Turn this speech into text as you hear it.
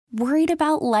Worried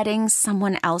about letting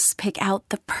someone else pick out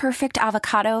the perfect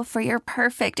avocado for your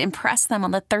perfect impress them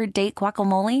on the third date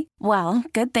guacamole? Well,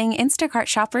 good thing Instacart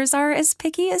shoppers are as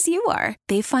picky as you are.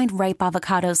 They find ripe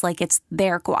avocados like it's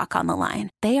their guac on the line.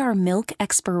 They are milk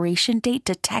expiration date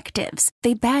detectives.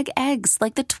 They bag eggs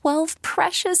like the 12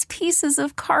 precious pieces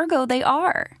of cargo they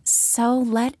are. So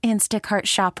let Instacart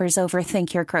shoppers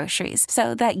overthink your groceries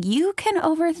so that you can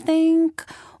overthink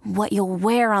what you'll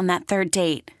wear on that third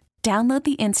date. Download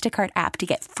the Instacart app to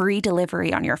get free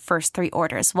delivery on your first 3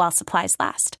 orders while supplies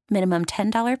last. Minimum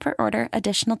 $10 per order.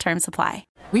 Additional terms apply.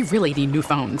 We really need new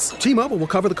phones. T-Mobile will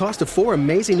cover the cost of 4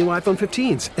 amazing new iPhone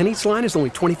 15s, and each line is only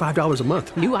 $25 a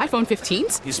month. New iPhone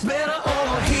 15s? It's better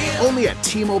over here. Only at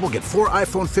T-Mobile, get 4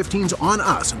 iPhone 15s on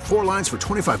us and 4 lines for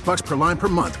 $25 per line per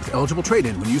month with eligible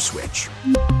trade-in when you switch.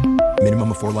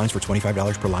 Minimum of 4 lines for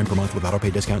 $25 per line per month with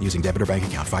autopay discount using debit or bank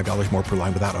account. $5 more per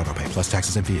line without autopay, plus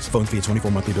taxes and fees. Phone fee at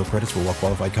 24 monthly bill credits for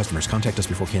well-qualified customers. Contact us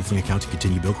before canceling account to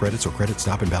continue bill credits or credit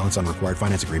stop and balance on required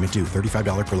finance agreement due.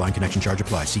 $35 per line connection charge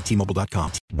applies. See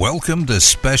T-Mobile.com. Welcome to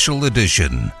Special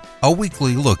Edition, a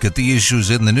weekly look at the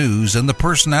issues in the news and the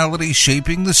personalities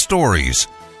shaping the stories.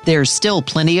 There's still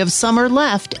plenty of summer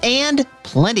left and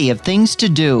plenty of things to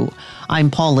do. I'm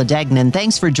Paula Degnan.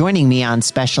 Thanks for joining me on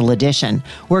Special Edition.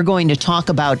 We're going to talk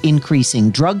about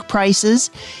increasing drug prices,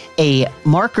 a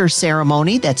marker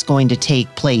ceremony that's going to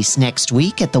take place next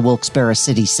week at the Wilkes Barre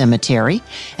City Cemetery,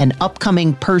 an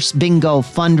upcoming purse bingo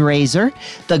fundraiser,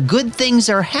 the Good Things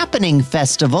Are Happening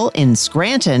Festival in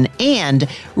Scranton, and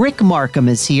Rick Markham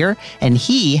is here, and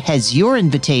he has your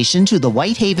invitation to the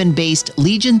Whitehaven-based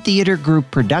Legion Theater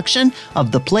Group production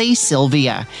of the play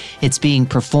Sylvia. It's being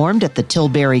performed at the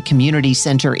Tilbury Community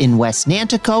Center in West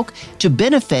Nanticoke to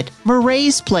benefit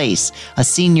Mureille's Place, a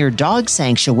senior dog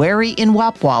sanctuary in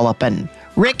Wapwallopen.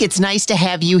 Rick, it's nice to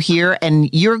have you here,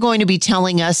 and you're going to be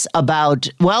telling us about,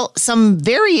 well, some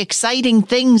very exciting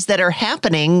things that are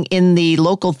happening in the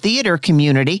local theater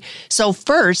community. So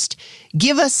first,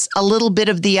 give us a little bit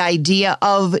of the idea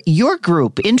of your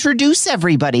group. Introduce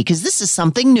everybody, because this is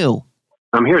something new.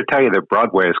 I'm here to tell you that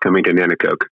Broadway is coming to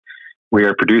Nanticoke. We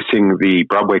are producing the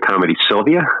Broadway comedy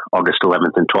Sylvia, August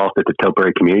 11th and 12th at the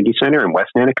Tilbury Community Center in West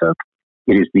Nanticoke.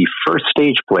 It is the first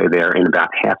stage play there in about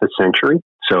half a century,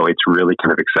 so it's really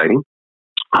kind of exciting.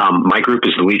 My group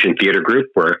is the Legion Theater Group.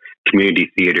 We're a community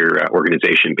theater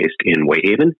organization based in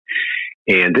Whitehaven.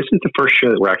 And this is the first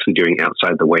show that we're actually doing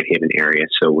outside the Whitehaven area,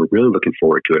 so we're really looking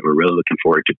forward to it. We're really looking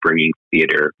forward to bringing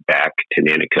theater back to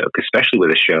Nanticoke, especially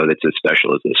with a show that's as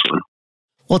special as this one.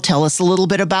 Well, tell us a little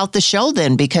bit about the show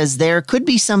then, because there could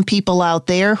be some people out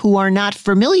there who are not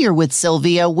familiar with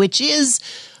Sylvia, which is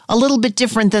a little bit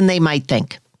different than they might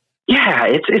think. Yeah,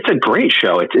 it's a great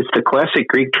show. It's the classic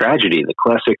Greek tragedy, the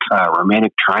classic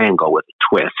romantic triangle with a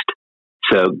twist.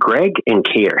 So Greg and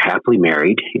Kate are happily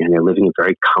married, and they're living a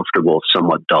very comfortable,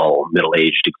 somewhat dull,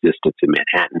 middle-aged existence in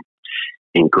Manhattan.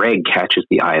 And Greg catches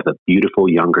the eye of a beautiful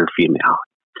younger female.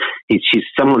 She's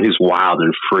someone who's wild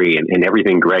and free, and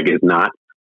everything Greg is not.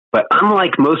 But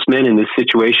unlike most men in this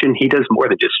situation, he does more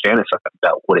than just fantasize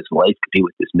about what his life could be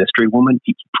with this mystery woman.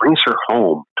 He brings her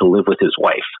home to live with his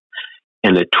wife.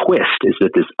 And the twist is that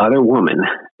this other woman,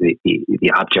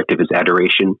 the object of his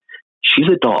adoration, she's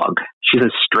a dog. She's a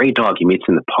stray dog he meets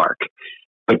in the park.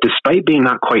 But despite being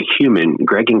not quite human,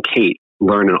 Greg and Kate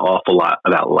learn an awful lot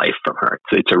about life from her.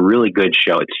 So it's a really good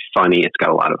show. It's funny. It's got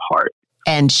a lot of heart.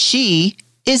 And she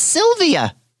is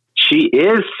Sylvia. She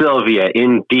is Sylvia,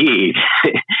 indeed.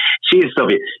 She is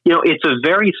Sylvia. You know, it's a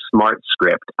very smart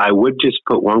script. I would just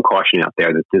put one caution out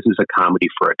there that this is a comedy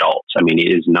for adults. I mean,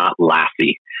 it is not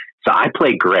laughy. So I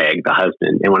play Greg, the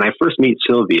husband, and when I first meet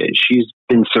Sylvia, she's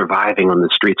been surviving on the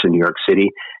streets of New York City.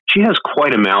 She has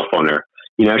quite a mouth on her.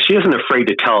 You know, she isn't afraid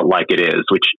to tell it like it is,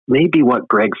 which may be what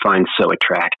Greg finds so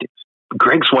attractive.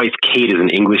 Greg's wife, Kate, is an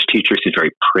English teacher. She's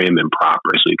very prim and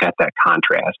proper, so we've got that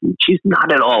contrast. And she's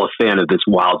not at all a fan of this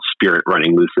wild spirit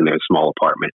running loose in their small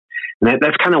apartment. And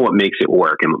that's kind of what makes it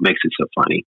work and what makes it so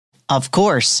funny. Of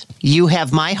course, you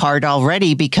have my heart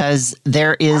already because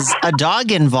there is a dog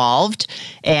involved,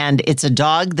 and it's a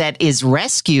dog that is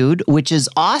rescued, which is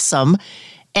awesome.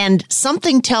 And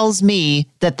something tells me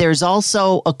that there's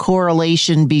also a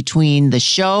correlation between the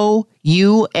show,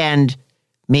 you, and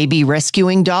maybe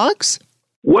rescuing dogs?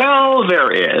 Well,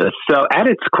 there is. So at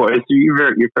its core, you're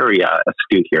very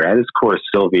astute here. At its core,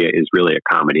 Sylvia is really a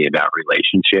comedy about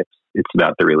relationships. It's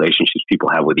about the relationships people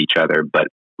have with each other, but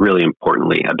really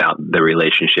importantly about the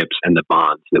relationships and the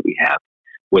bonds that we have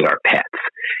with our pets.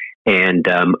 And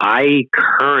I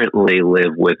currently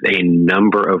live with a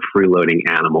number of freeloading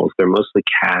animals. They're mostly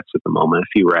cats at the moment,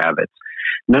 a few rabbits.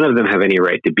 None of them have any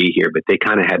right to be here, but they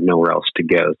kind of had nowhere else to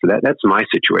go. So that's my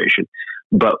situation.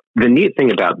 But the neat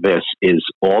thing about this is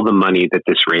all the money that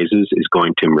this raises is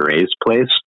going to Mureille's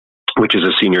place, which is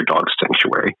a senior dog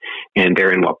sanctuary. And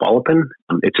they're in Wapwallopen.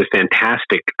 It's a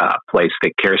fantastic place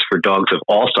that cares for dogs of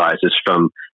all sizes, from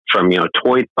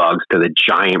toy dogs to the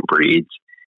giant breeds.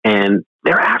 And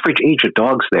their average age of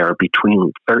dogs there are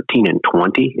between 13 and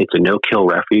 20. It's a no-kill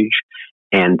refuge.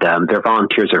 And their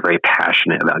volunteers are very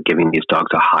passionate about giving these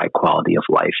dogs a high quality of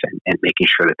life and making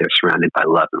sure that they're surrounded by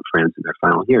love and friends in their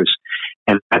final years.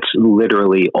 And that's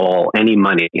literally all. Any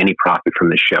money, any profit from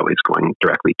the show is going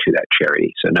directly to that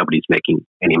charity. So nobody's making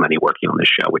any money working on this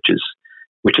show, which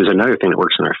is another thing that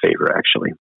works in our favor,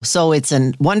 actually. So it's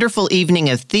a wonderful evening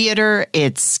of theater.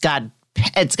 It's got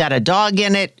a dog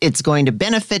in it. It's going to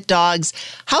benefit dogs.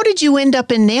 How did you end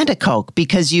up in Nanticoke?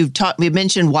 Because you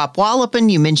mentioned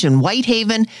Wapwallopen, you mentioned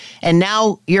Whitehaven, and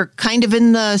now you're kind of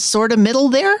in the sort of middle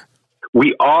there?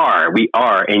 We are.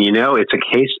 And, it's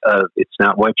a case of it's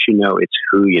not what you know, it's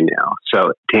who you know.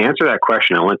 So to answer that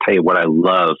question, I want to tell you what I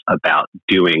love about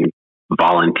doing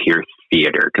volunteer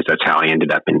theater, because that's how we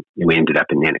ended up in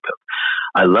Nanticoke.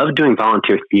 I love doing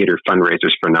volunteer theater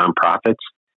fundraisers for nonprofits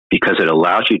because it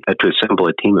allows you to assemble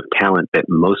a team of talent that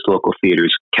most local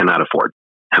theaters cannot afford.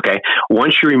 Okay.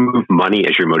 Once you remove money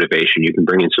as your motivation, you can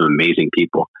bring in some amazing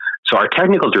people. So our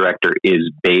technical director is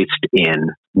based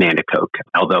in Nanticoke,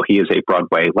 although he is a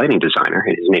Broadway lighting designer.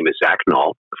 His name is Zach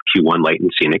Knoll of Q1 Light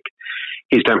and Scenic.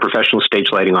 He's done professional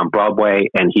stage lighting on Broadway,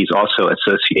 and he's also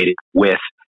associated with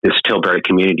this Tilbury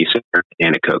Community Center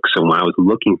in Nanticoke. So when I was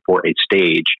looking for a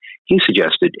stage, he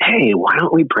suggested, hey, why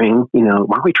don't we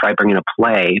try bringing a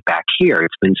play back here?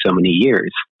 It's been so many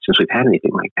years since we've had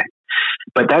anything like that.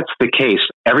 But that's the case.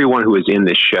 Everyone who is in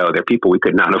this show, they're people we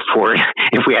could not afford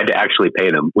if we had to actually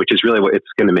pay them, which is really what it's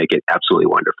going to make it absolutely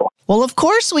wonderful. Well, of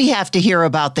course we have to hear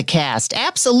about the cast.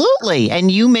 Absolutely.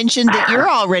 And you mentioned that you're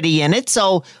already in it,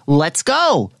 so let's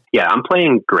go. Yeah, I'm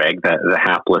playing Greg, the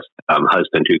hapless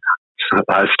husband who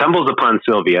stumbles upon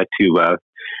Sylvia to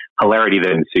hilarity that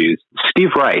ensues.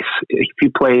 Steve Rice, he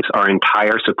plays our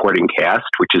entire supporting cast,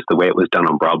 which is the way it was done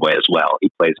on Broadway as well. He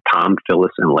plays Tom,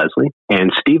 Phyllis, and Leslie.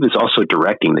 And Steve is also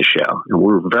directing the show. And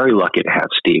we're very lucky to have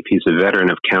Steve. He's a veteran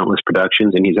of countless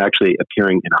productions, and he's actually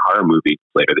appearing in a horror movie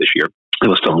later this year. It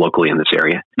was filmed locally in this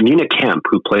area. Nina Kemp,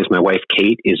 who plays my wife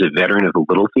Kate, is a veteran of the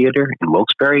Little Theater in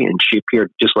Wilkes Barre, and she appeared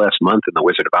just last month in The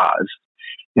Wizard of Oz.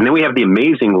 And then we have the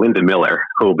amazing Linda Miller,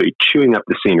 who will be chewing up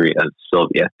the scenery of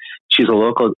Sylvia. She's a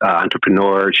local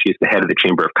entrepreneur. She's the head of the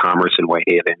Chamber of Commerce in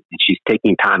Whitehaven, and she's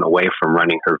taking time away from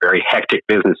running her very hectic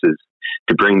businesses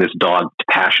to bring this dog to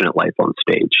passionate life on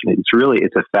stage. And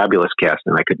it's a fabulous cast,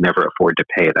 and I could never afford to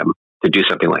pay them to do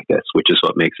something like this, which is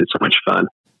what makes it so much fun.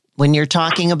 When you're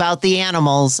talking about the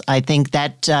animals, I think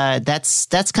that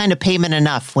that's kind of payment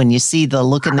enough when you see the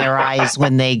look in their eyes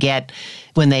when they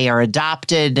are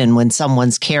adopted and when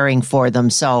someone's caring for them.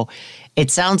 So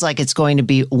it sounds like it's going to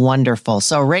be wonderful.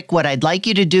 So, Rick, what I'd like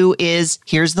you to do is,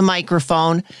 here's the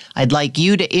microphone. I'd like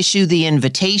you to issue the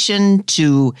invitation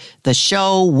to the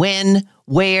show, when,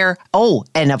 where. Oh,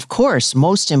 and of course,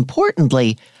 most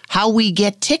importantly, how we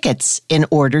get tickets in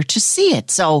order to see it.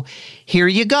 So here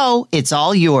you go. It's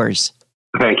all yours.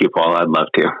 Thank you, Paul. I'd love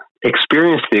to.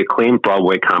 Experience the acclaimed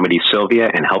Broadway comedy Sylvia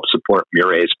and help support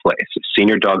Mureille's Place,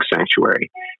 Senior Dog Sanctuary.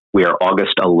 We are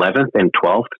August 11th and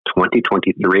 12th,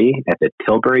 2023 at the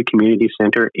Tilbury Community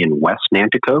Center in West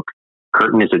Nanticoke.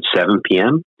 Curtain is at 7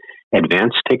 p.m.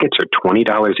 Advance tickets are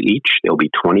 $20 each. They'll be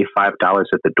 $25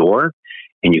 at the door,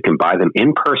 and you can buy them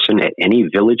in person at any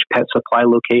Village Pet Supply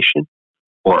location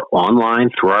or online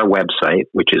through our website,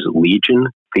 which is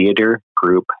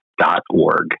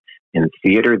legiontheatergroup.org. And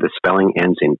theater, the spelling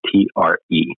ends in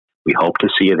T-R-E. We hope to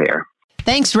see you there.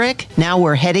 Thanks, Rick. Now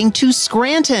we're heading to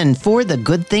Scranton for the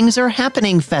Good Things Are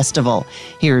Happening Festival.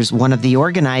 Here's one of the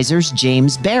organizers,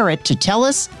 James Barrett, to tell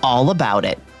us all about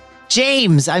it.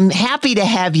 James, I'm happy to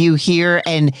have you here,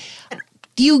 and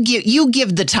you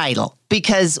give the title,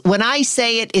 because when I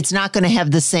say it, it's not going to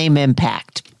have the same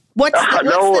impact. What's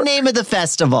the name of the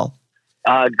festival?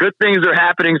 Good Things Are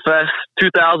Happening Fest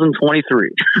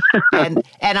 2023. and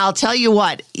I'll tell you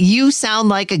what, you sound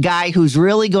like a guy who's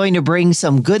really going to bring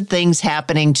some good things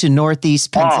happening to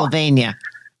Northeast Pennsylvania.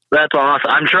 That's awesome.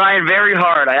 I'm trying very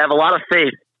hard. I have a lot of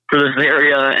faith for this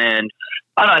area, and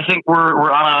I think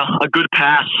we're on a good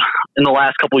path in the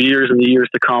last couple of years and the years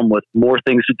to come, with more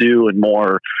things to do and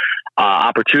more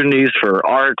opportunities for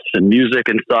arts and music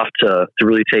and stuff to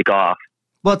really take off.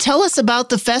 Well, tell us about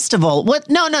the festival. What?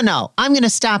 No. I'm going to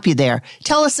stop you there.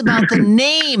 Tell us about the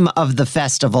name of the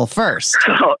festival first.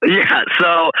 So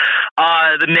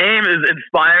the name is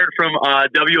inspired from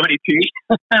WNEP,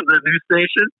 the news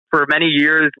station. For many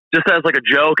years, just as like a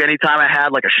joke, anytime I had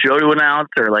like a show to announce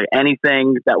or like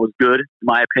anything that was good, in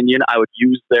my opinion, I would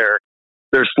use their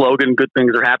slogan, "Good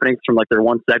things are happening," from like their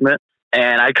one segment.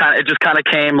 And it just kind of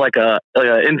came like a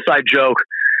inside joke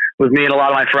with me and a lot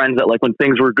of my friends that like when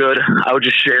things were good, I would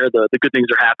just share the "Good things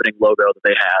are happening" logo that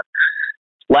they had.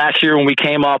 Last year when we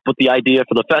came up with the idea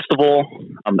for the festival,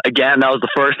 again, that was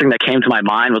the first thing that came to my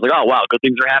mind, was like, oh wow, good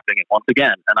things are happening once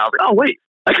again. And I was like, oh wait,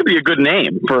 that could be a good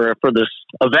name for this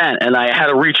event. And I had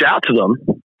to reach out to them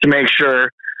to make sure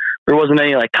there wasn't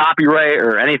any like copyright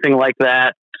or anything like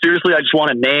that. Seriously, I just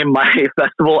want to name my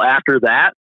festival after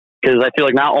that, because I feel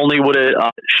like not only would it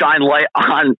shine light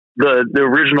on the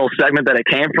original segment that it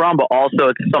came from, but also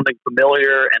it's something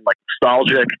familiar and like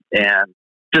nostalgic and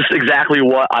just exactly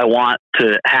what I want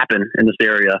to happen in this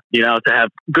area, to have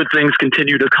good things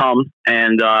continue to come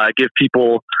and give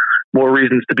people more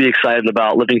reasons to be excited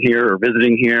about living here or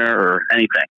visiting here or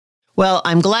anything. Well,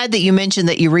 I'm glad that you mentioned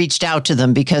that you reached out to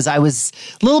them, because I was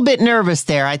a little bit nervous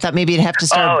there. I thought maybe you'd have to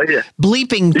start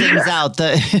bleeping things out.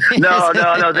 No.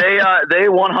 They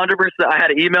 100%. I had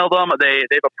to email them.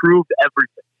 They've approved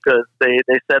everything, because they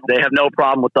said they have no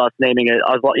problem with us naming it,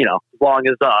 as long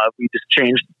as we just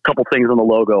changed a couple things on the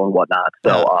logo and whatnot.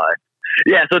 So,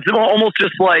 so it's almost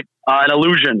just like an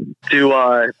allusion to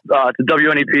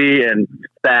WNEP and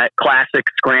that classic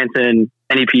Scranton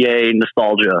NEPA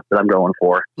nostalgia that I'm going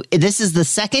for. This is the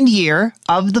second year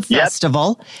of the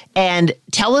festival, and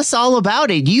tell us all about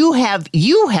it. You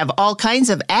have all kinds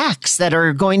of acts that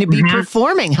are going to be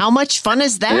performing. How much fun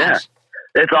is that? Yeah.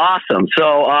 It's awesome.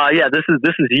 So,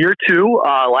 this is year 2.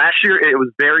 Last year it was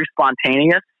very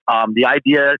spontaneous. The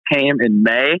idea came in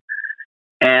May,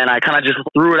 and I kind of just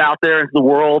threw it out there into the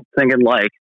world, thinking like,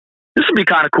 this would be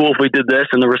kind of cool if we did this.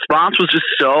 And the response was just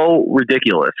so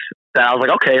ridiculous that I was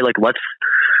like, okay, like let's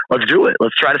do it.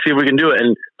 Let's try to see if we can do it.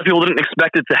 And people didn't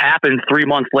expect it to happen 3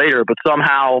 months later, but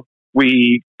somehow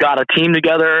we got a team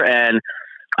together and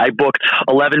I booked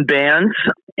 11 bands,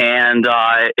 and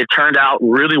it turned out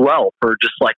really well for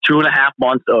just like 2.5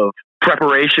 months of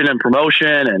preparation and promotion.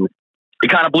 And it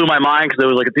kind of blew my mind, because it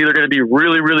was like, it's either going to be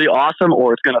really, really awesome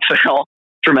or it's going to fail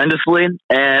tremendously.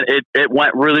 And it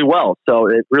went really well. So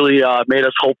it really made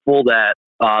us hopeful that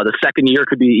the second year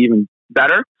could be even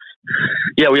better.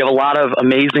 Yeah, we have a lot of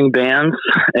amazing bands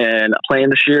and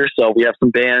playing this year. So we have some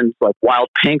bands like Wild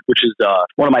Pink, which is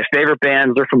one of my favorite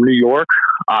bands. They're from New York.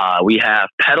 We have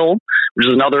Pedal, which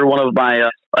is another one of my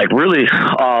really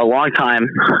long time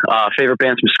favorite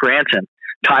bands from Scranton.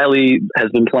 Kylie has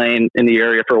been playing in the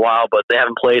area for a while, but they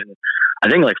haven't played in,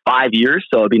 I think, like 5 years.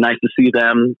 So it'd be nice to see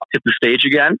them hit the stage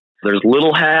again. There's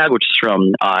Little Hag, which is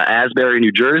from Asbury,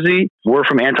 New Jersey. We're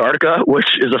from Antarctica,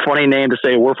 which is a funny name to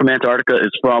say. We're from Antarctica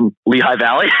is from Lehigh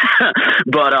Valley.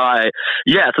 But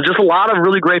so just a lot of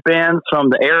really great bands from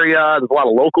the area. There's a lot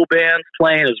of local bands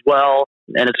playing as well.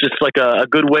 And it's just like a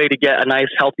good way to get a nice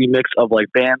healthy mix of like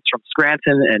bands from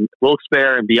Scranton and Wilkes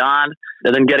Barre and beyond.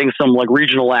 And then getting some like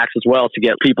regional acts as well to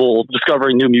get people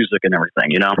discovering new music and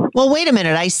everything, Well, wait a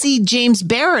minute. I see James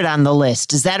Barrett on the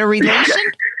list. Is that a relation?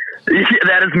 Yeah,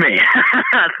 that is me.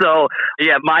 So,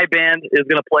 my band is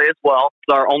going to play as well.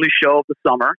 It's our only show of the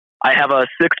summer. I have a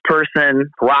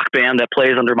 6-person rock band that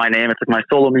plays under my name. It's like my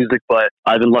solo music, but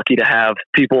I've been lucky to have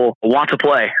people want to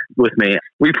play with me.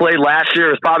 We played last year.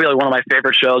 It was probably like one of my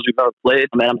favorite shows we've ever played.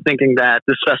 And I'm thinking that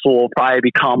this festival will probably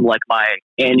become like my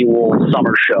annual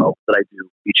summer show that I do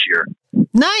each year.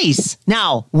 Nice.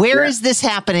 Now, where is this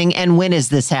happening and when is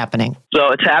this happening? So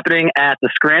it's happening at the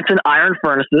Scranton Iron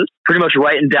Furnaces, pretty much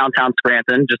right in downtown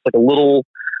Scranton, just like a little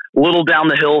down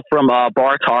the hill from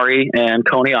Bar Tari and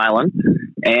Coney Island.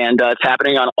 And it's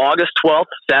happening on August 12th,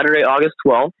 Saturday, August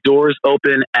 12th. Doors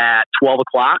open at 12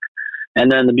 o'clock.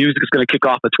 And then the music is going to kick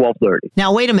off at 12:30.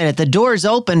 Now, wait a minute. The doors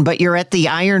open, but you're at the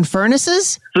Iron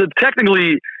Furnaces? So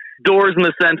technically doors in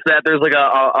the sense that there's like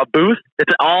a booth.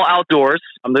 It's all outdoors.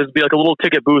 There's be like a little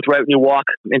ticket booth right when you walk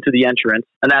into the entrance.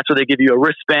 And that's where they give you a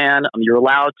wristband. You're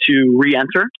allowed to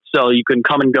re-enter. So you can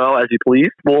come and go as you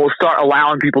please. We'll start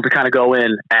allowing people to kind of go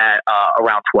in at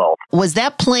around 12. Was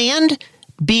that planned?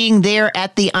 Being there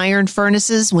at the Iron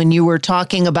Furnaces when you were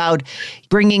talking about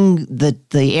bringing the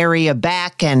area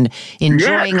back and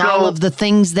enjoying all of the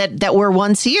things that were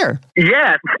once here?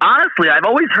 Yeah, honestly, I've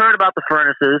always heard about the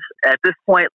furnaces. At this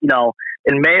point,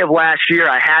 in May of last year,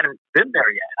 I hadn't been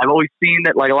there yet. I've always seen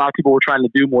that like a lot of people were trying to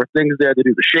do more things there. They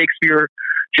do the Shakespeare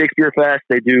Shakespeare Fest.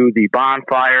 They do the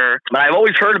bonfire. And I've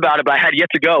always heard about it, but I had yet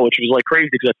to go, which was like crazy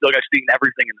because I feel like I've seen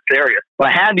everything in this area. But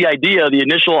I had the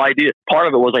initial idea, part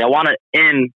of it was like, I want it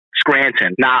in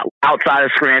Scranton, not outside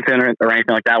of Scranton or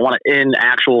anything like that. I want it in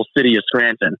actual city of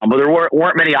Scranton. But there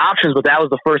weren't many options, but that was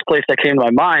the first place that came to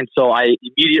my mind. So I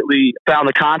immediately found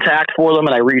the contact for them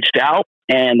and I reached out,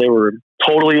 and they were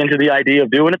totally into the idea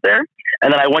of doing it there.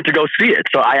 And then I went to go see it.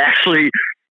 So I actually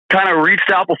kind of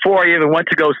reached out before I even went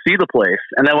to go see the place.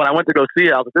 And then when I went to go see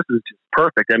it, I was like, this is just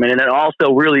perfect. I mean, and it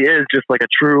also really is just like a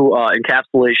true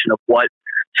encapsulation of what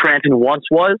Scranton once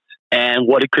was and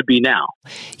what it could be now.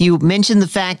 You mentioned the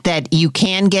fact that you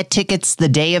can get tickets the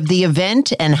day of the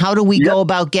event. And how do we go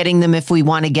about getting them if we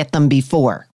want to get them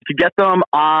before? To get them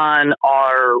on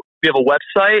we have a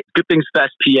website,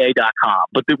 goodthingsfestpa.com.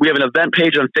 But we have an event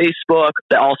page on Facebook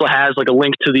that also has like a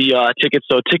link to the tickets.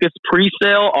 So tickets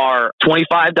pre-sale are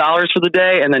 $25 for the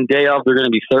day, and then day of they're going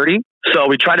to be $30. So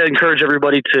we try to encourage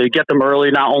everybody to get them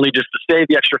early, not only just to save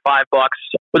the extra $5, but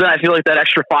then I feel like that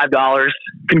extra $5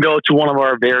 can go to one of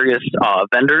our various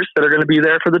vendors that are going to be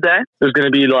there for the day. There's going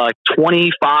to be like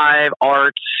 25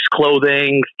 arts,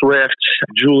 clothing, thrift,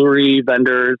 jewelry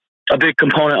vendors. A big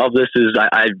component of this is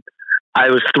I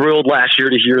was thrilled last year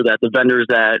to hear that the vendors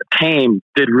that came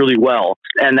did really well.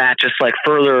 And that just like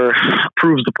further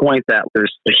proves the point that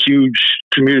there's a huge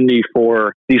community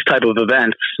for these type of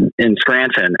events in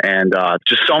Scranton, and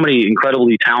just so many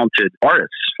incredibly talented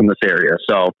artists from this area.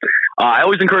 So I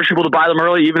always encourage people to buy them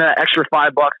early. Even that extra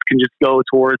 $5 can just go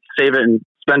towards save it and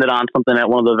spend it on something at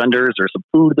one of the vendors or some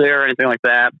food there or anything like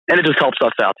that. And it just helps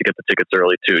us out to get the tickets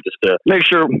early too, just to make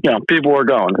sure, people are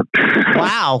going.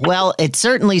 Wow. Well, it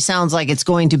certainly sounds like it's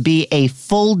going to be a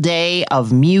full day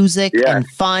of music and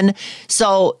fun.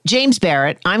 So, James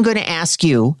Barrett, I'm going to ask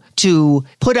you to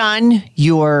put on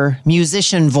your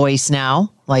musician voice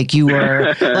now, like you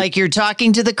were, like you're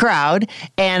talking to the crowd,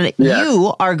 and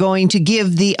you are going to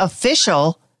give the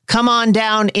official come on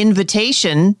down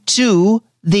invitation to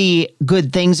the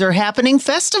Good Things Are Happening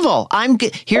Festival.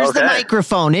 Here's the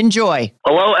microphone. Enjoy.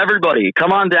 Hello, everybody.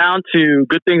 Come on down to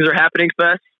Good Things Are Happening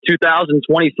Fest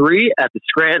 2023 at the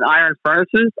Scranton Iron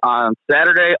Furnaces on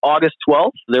Saturday, August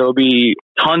 12th. There will be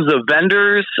tons of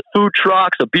vendors, food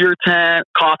trucks, a beer tent,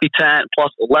 coffee tent,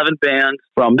 plus 11 bands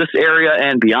from this area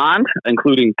and beyond,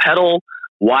 including Pedal,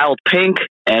 Wild Pink,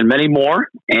 and many more.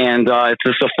 And it's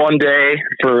just a fun day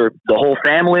for the whole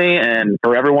family and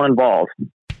for everyone involved.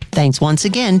 Thanks once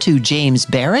again to James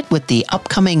Barrett with the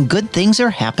upcoming Good Things Are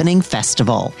Happening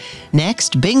Festival.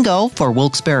 Next, bingo for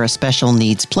Wilkes Barre Special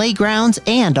Needs Playgrounds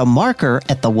and a marker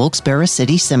at the Wilkes Barre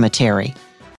City Cemetery.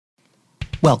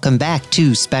 Welcome back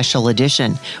to Special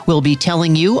Edition. We'll be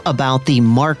telling you about the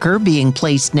marker being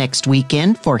placed next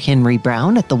weekend for Henry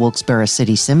Brown at the Wilkes Barre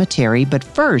City Cemetery. But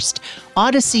first,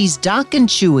 Audacy's Doc and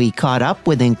Chewy caught up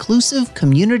with inclusive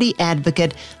community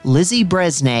advocate Lizzie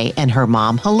Breznay and her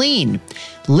mom, Helene.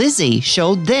 Lizzie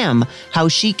showed them how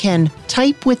she can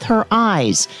type with her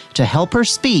eyes to help her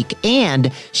speak,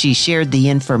 and she shared the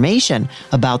information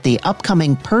about the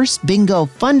upcoming Purse Bingo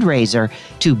fundraiser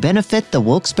to benefit the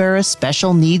Wilkes Barre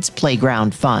Special Needs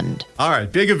Playground Fund. All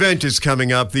right, big event is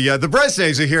coming up. The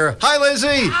Bresnays are here. Hi,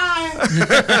 Lizzie.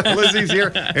 Hi. Lizzie's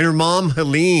here, and her mom,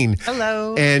 Helene.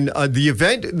 Hello. And the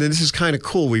event, this is kind of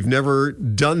cool. We've never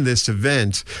done this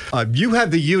event. You have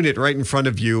the unit right in front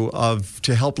of you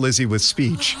to help Lizzie with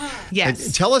speech. Yes.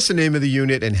 And tell us the name of the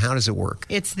unit and how does it work?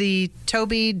 It's the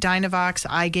Tobii Dynavox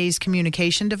eye gaze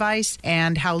communication device,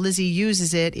 and how Lizzie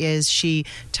uses it is she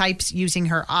types using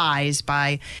her eyes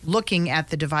by looking at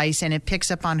the device, and it picks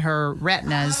up on her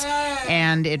retinas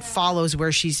and it follows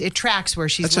it tracks where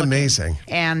she's looking. That's amazing.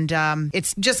 And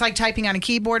it's just like typing on a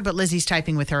keyboard, but Lizzie's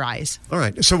typing with her eyes. All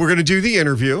right. So we're going to do the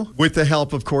interview with the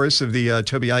help, of course, of the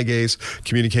Tobii eye gaze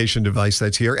communication device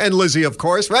that's here. And Lizzie, of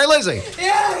course. Right, Lizzie?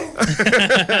 Yeah.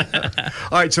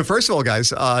 All right. So first of all,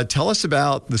 guys, tell us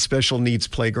about the Special Needs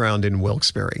Playground in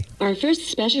Wilkes Barre. Our first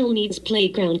Special Needs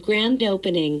Playground grand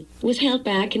opening was held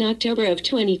back in October of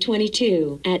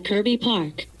 2022 at Kirby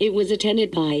Park. It was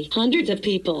attended by hundreds of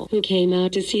people who came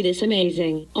out to see this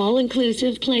amazing,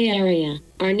 all-inclusive play area.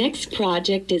 Our next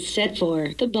project is set for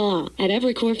the BAW at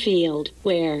Evercore Field,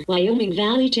 where Wyoming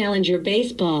Valley Challenger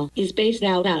Baseball is based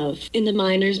out of, in the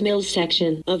Miners Mills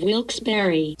section of Wilkes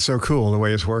Barre. So cool the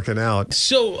way it's working out.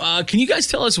 So, can you guys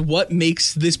tell us what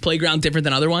makes this playground different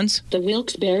than other ones? The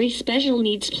Wilkes Barre Special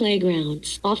Needs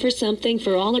Playgrounds offer something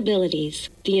for all abilities.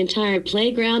 The entire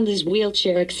playground is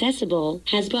wheelchair accessible,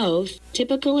 has both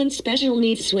typical and special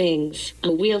needs swings,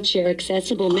 a wheelchair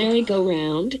accessible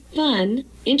merry-go-round, fun,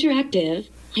 interactive,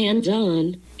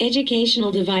 hands-on,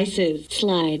 educational devices,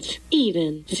 slides,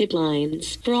 even zip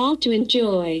lines for all to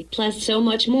enjoy, plus so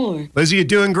much more. Lizzie, you're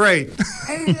doing great.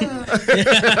 Thank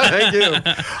you.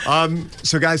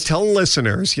 So, guys, tell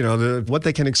listeners, what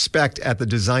they can expect at the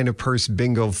Design a Purse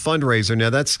Bingo fundraiser. Now,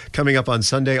 that's coming up on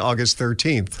Sunday, August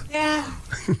 13th. Yeah.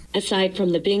 Aside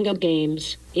from the bingo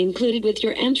games, included with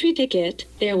your entry ticket,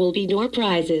 there will be door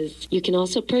prizes. You can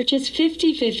also purchase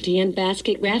 50/50 and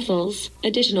basket raffles,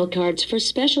 additional cards for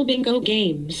special bingo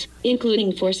games,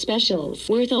 including 4 specials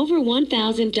worth over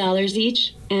 $1,000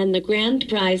 each, and the grand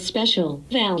prize special,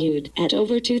 valued at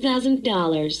over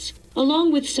 $2,000,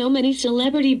 along with so many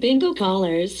celebrity bingo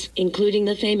callers, including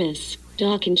the famous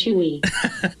Doc and Chewy.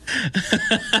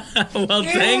 Well,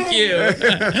 thank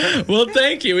you. Well,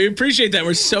 thank you. We appreciate that.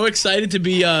 We're so excited to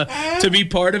be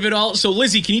part of it all. So,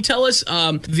 Lizzie, can you tell us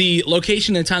the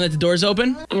location and time that the doors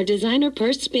open? Our Designer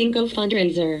Purse Bingo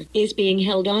fundraiser is being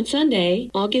held on Sunday,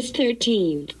 August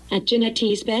 13th. At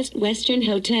Genetti's Best Western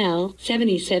Hotel,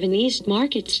 77 East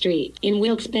Market Street in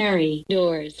Wilkes Barre.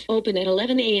 Doors open at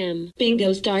 11 a.m.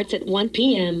 Bingo starts at 1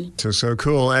 p.m. So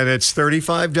cool. And it's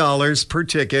 $35 per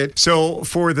ticket. So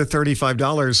for the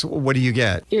 $35, what do you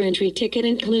get? Your entry ticket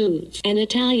includes an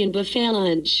Italian buffet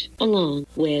lunch, along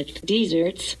with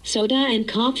desserts, soda, and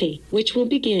coffee, which will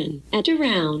begin at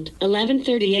around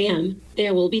 11:30 a.m.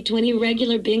 There will be 20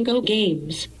 regular bingo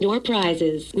games, door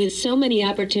prizes, with so many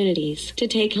opportunities to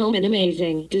take home an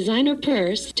amazing designer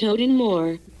purse, tote, and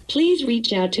more. Please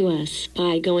reach out to us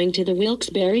by going to the Wilkes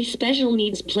Barre Special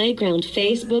Needs Playground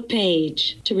Facebook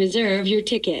page to reserve your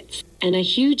tickets. And a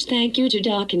huge thank you to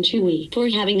Doc and Chewy for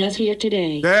having us here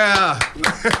today. Yeah.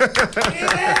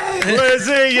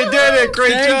 Lizzie, you did it.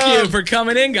 Great job. Thank you for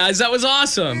coming in, guys. That was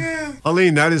awesome.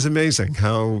 Helene, that is amazing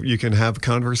how you can have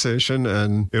conversation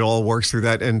and it all works through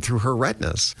that and through her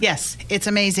retinas. Yes, it's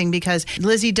amazing because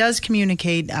Lizzie does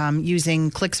communicate using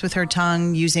clicks with her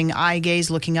tongue, using eye gaze,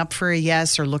 looking up for a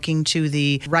yes or looking to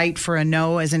the right for a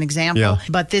no as an example. Yeah.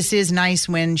 But this is nice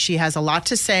when she has a lot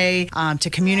to say, to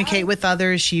communicate with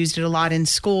others. She used it a lot in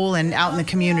school and out in the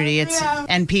community. It's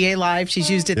NPA Live. She's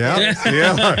used it there.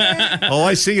 Yeah. Oh,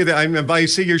 I see you. I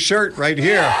see your shirt right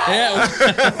here. Yeah.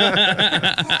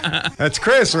 That's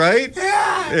Chris, right?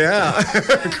 Yeah.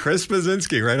 Chris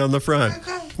Bazinski right on the front.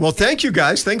 Well, thank you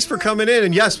guys. Thanks for coming in.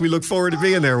 And yes, we look forward to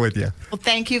being there with you. Well,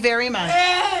 thank you very much.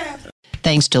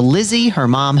 Thanks to Lizzie, her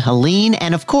mom, Helene,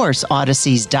 and of course,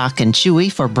 Audacy's Doc and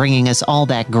Chewy for bringing us all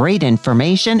that great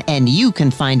information. And you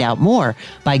can find out more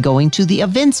by going to the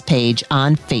events page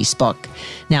on Facebook.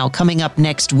 Now, coming up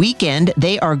next weekend,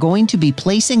 they are going to be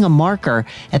placing a marker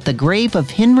at the grave of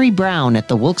Henry Brown at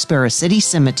the Wilkes Barre City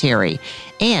Cemetery.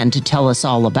 And to tell us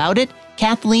all about it,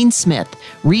 Kathleen Smith,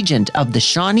 Regent of the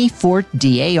Shawnee Fort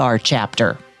DAR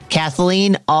Chapter.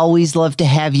 Kathleen, always love to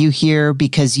have you here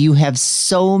because you have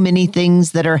so many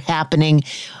things that are happening.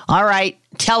 All right,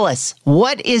 tell us,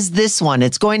 what is this one?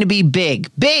 It's going to be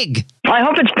big. Big! I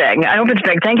hope it's big.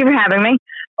 Thank you for having me.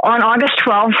 On August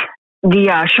 12th,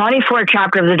 the Shawnee Fort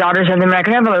Chapter of the Daughters of the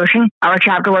American Revolution, our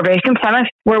chapter, we're based in Plymouth.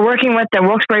 We're working with the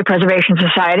Wilkes Barre Preservation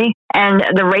Society and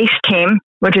the RACE team,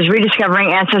 which is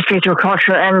Rediscovering Ancestry Through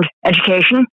Culture and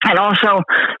Education, and also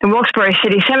the Wilkes Barre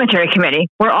City Cemetery Committee.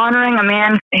 We're honoring a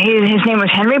man, his name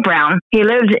was Henry Brown. He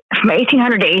lived from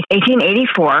 1800 to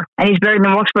 1884, and he's buried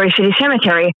in the Wilkes Barre City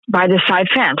Cemetery by the side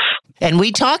fence. And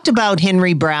we talked about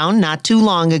Henry Brown not too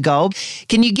long ago.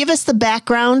 Can you give us the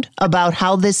background about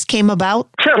how this came about?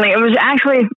 Certainly. It was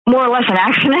actually more or less an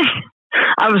accident.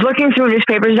 I was looking through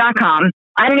newspapers.com.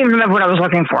 I didn't even remember what I was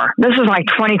looking for. This was like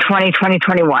 2020,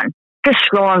 2021. Just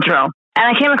scrolling through. And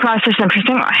I came across this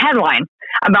interesting headline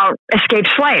about escaped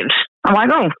slaves. I'm like,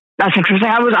 oh, that's interesting.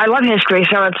 I love history.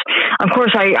 So of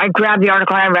course, I grabbed the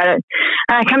article and I read it.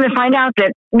 And I come to find out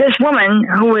that this woman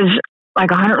who was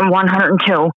like 101,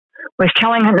 102, was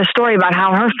telling her the story about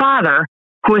how her father,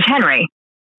 who was Henry,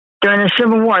 during the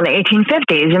Civil War in the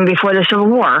 1850s and before the Civil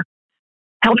War,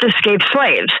 helped escape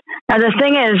slaves. Now, the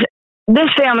thing is,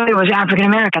 this family was African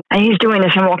American, and he's doing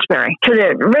this in Wilkes Barre. To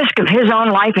the risk of his own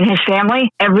life and his family,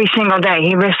 every single day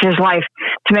he risked his life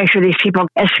to make sure these people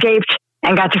escaped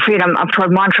and got to freedom up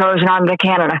toward Montrose and on to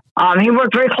Canada. He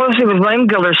worked very closely with William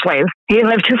Gildersleeve. He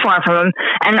didn't live too far from him.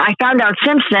 And I found out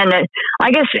since then that, I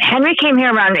guess, Henry came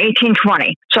here around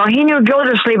 1820. So he knew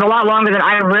Gildersleeve a lot longer than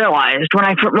I realized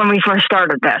when we first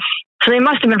started this. So they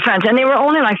must have been friends. And they were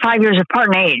only like 5 years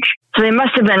apart in age. So they must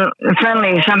have been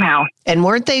friendly somehow. And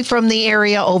weren't they from the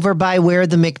area over by where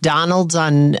the McDonald's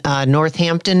on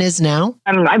Northampton is now?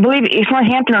 I believe East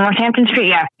Northampton or Northampton Street,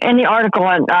 yeah. In the article,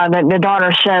 the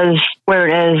daughter says where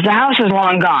it is. The house is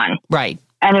long gone. Right.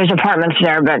 and there's apartments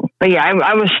there. But yeah,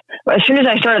 I was, as soon as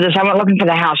I started this, I went looking for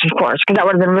the house, of course, because that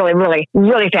would have been really, really,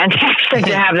 really fantastic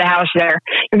to have the house there,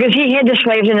 because he hid the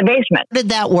slaves in the basement. How did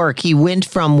that work? He went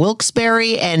from Wilkes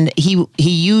Barre and he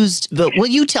used will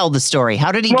you tell the story?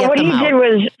 How did he get them out? What he did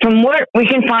was, from what we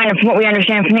can find and from what we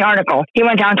understand from the article, he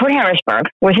went down toward Harrisburg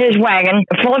with his wagon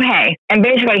full of hay and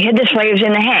basically hid the slaves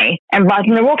in the hay and brought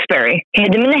them to Wilkes Barre,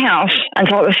 hid them in the house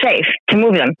until it was safe to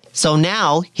move them. So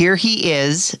now here he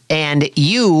is, and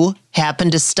you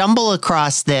happen to stumble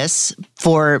across this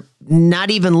for not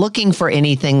even looking for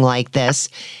anything like this,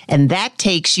 and that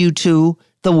takes you to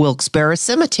the Wilkes Barre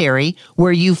Cemetery,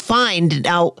 where you find,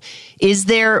 now, is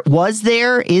there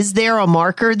a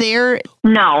marker there?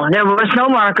 No, there was no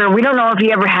marker. We don't know if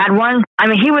he ever had one. I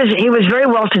mean, he was very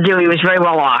well to do. He was very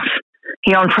well off.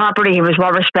 He owned property. He was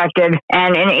well respected.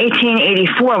 And in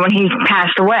 1884, when he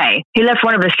passed away, he left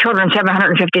one of his children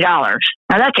 $750.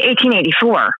 Now that's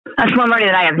 1884. That's more money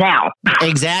than I have now.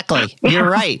 Exactly. You're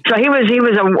right. So he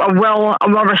was a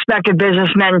well respected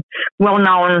businessman, well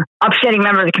known, upstanding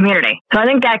member of the community. So I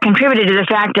think that contributed to the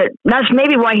fact that that's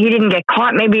maybe why he didn't get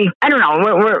caught. Maybe, I don't know.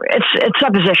 It's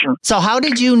supposition. So how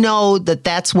did you know that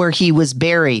that's where he was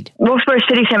buried? Wilkes Barre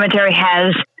City Cemetery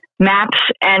has maps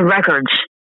and records.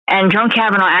 And Joan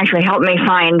Cavanaugh actually helped me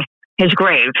find his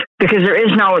grave, because there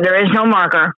is no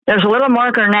marker. There's a little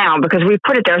marker now because we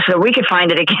put it there so that we could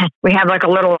find it again. We have like a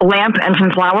little lamp and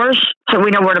some flowers so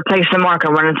we know where to place the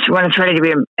marker when it's ready to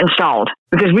be installed.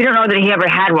 Because we don't know that he ever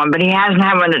had one, but he hasn't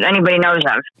had one that anybody knows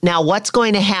of. Now, what's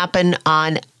going to happen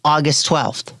on August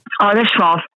 12th? August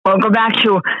 12th. We'll go back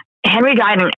to Henry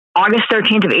died on August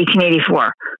 13th of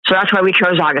 1884. So that's why we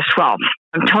chose August 12th.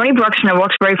 Tony Brooks from the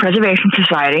Wilkes Barre Preservation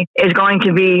Society is going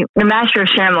to be the master of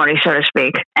ceremony, so to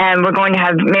speak. And we're going to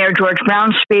have Mayor George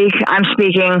Brown speak. I'm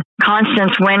speaking.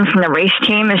 Constance Wynn from the race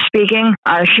team is speaking.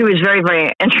 She was very,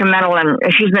 very instrumental, and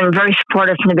she's been very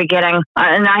supportive from the beginning.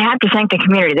 And I have to thank the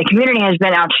community. The community has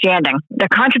been outstanding.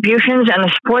 The contributions and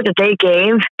the support that they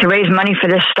gave to raise money for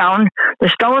this stone,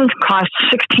 the stone cost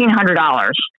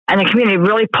 $1,600. And the community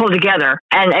really pulled together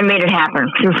and made it happen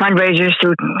through fundraisers,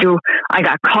 through I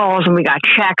got calls and we got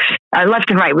checks left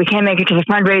and right. We can't make it to the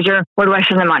fundraiser. Where do I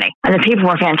send the money? And the people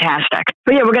were fantastic.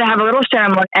 But yeah, we're going to have a little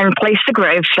ceremony and place the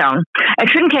gravestone. It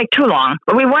shouldn't take too long,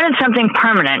 but we wanted something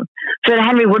permanent so that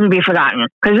Henry wouldn't be forgotten.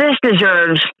 Because this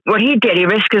deserves what he did. He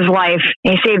risked his life.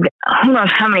 And he saved who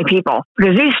knows how many people.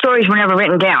 Because these stories were never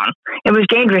written down. It was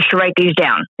dangerous to write these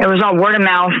down. It was all word of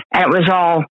mouth, and it was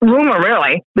all rumor,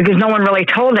 really, because no one really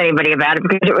told anybody about it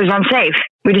because it was unsafe.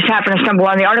 We just happened to stumble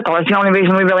on the article. It's the only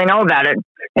reason we really know about it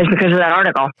is because of that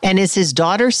article. And is his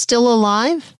daughter still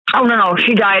alive? Oh, no.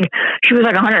 She died. She was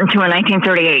like 102 in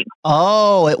 1938.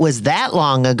 Oh, it was that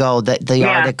long ago that the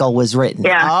article was written.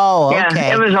 Yeah. Oh, okay.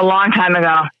 Yeah, it was a long time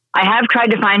ago. I have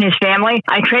tried to find his family.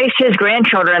 I traced his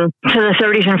grandchildren to the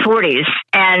 30s and 40s,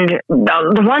 and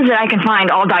the ones that I can find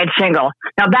all died single.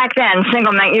 Now, back then,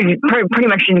 single meant you pretty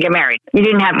much didn't get married. You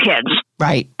didn't have kids.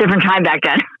 Right. Different time back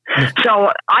then.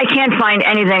 So I can't find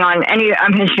anything on any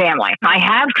of his family. I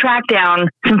have tracked down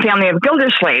some family of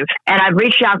Gildersleeve, and I've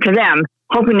reached out to them,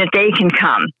 hoping that they can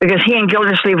come, because he and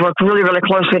Gildersleeve work really, really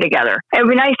closely together. It would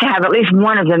be nice to have at least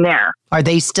one of them there. Are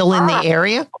they still in the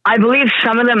area? I believe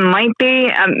some of them might be,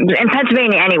 in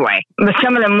Pennsylvania anyway, but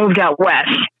some of them moved out west,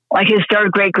 like his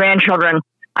third great-grandchildren.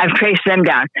 I've traced them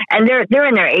down, and they're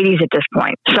in their 80s at this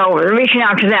point. So we're reaching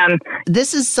out to them.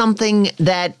 This is something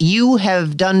that you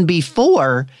have done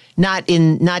before, not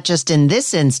just in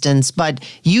this instance, but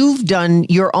you've done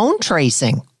your own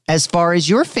tracing as far as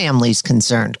your family's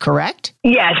concerned, correct?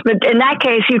 Yes, but in that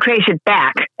case, you trace it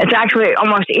back. It's actually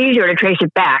almost easier to trace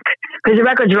it back because the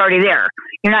records are already there.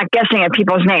 You're not guessing at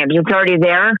people's names. It's already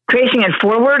there. Tracing it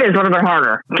forward is a little bit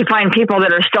harder to find people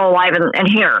that are still alive and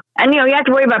here. And, you have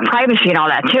to worry about privacy and all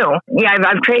that, too. Yeah,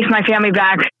 I've traced my family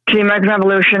back to the American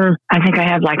Revolution. I think I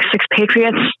have like 6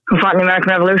 patriots who fought in the American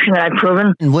Revolution that I've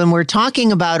proven. And when we're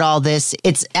talking about all this,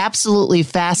 it's absolutely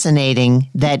fascinating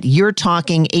that you're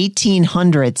talking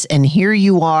 1800s, and here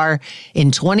you are in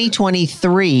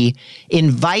 2023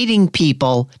 inviting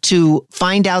people to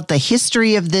find out the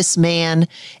history of this man,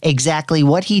 exactly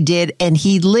what he did, and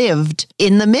he lived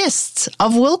in the midst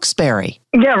of Wilkes Barre.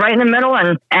 Yeah, right in the middle.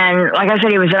 And like I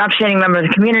said, he was an upstanding member of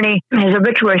the community. His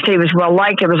obituary said he was well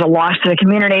liked. It was a loss to the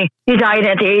community. He died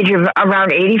at the age of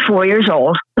around 84 years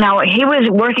old. Now, he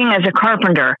was working as a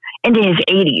carpenter into his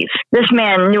 80s. This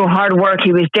man knew hard work.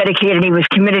 He was dedicated. He was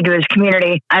committed to his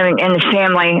community and his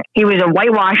family. He was a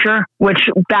whitewasher, which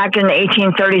back in the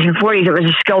 1830s and 40s, it was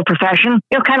a skilled profession.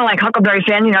 Kind of like Huckleberry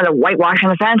Finn, the whitewash on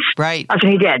the fence. Right. That's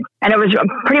what he did. And it was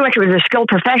a skilled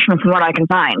profession from what I can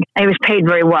find. And he was paid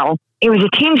very well. He was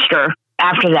a teamster,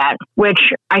 after that,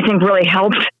 which I think really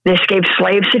helped the escaped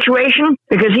slave situation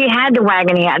because he had the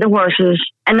wagon, he had the horses,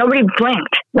 and nobody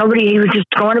blinked. He was just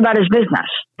going about his business.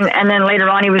 And then later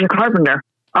on, he was a carpenter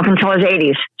up until his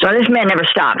 80s. So this man never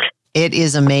stopped. It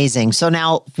is amazing. So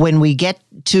now when we get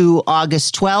to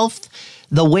August 12th,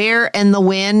 the where and the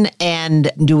when,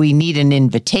 and do we need an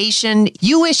invitation?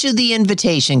 You issue the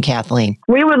invitation, Kathleen.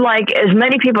 We would like as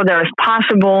many people there as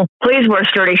possible. Please wear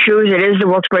sturdy shoes. It is the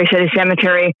Wilkes-Barre City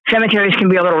Cemetery. Cemeteries can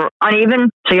be a little uneven,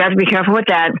 so you have to be careful with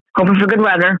that. Hoping for good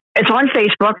weather. It's on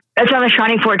Facebook. It's on the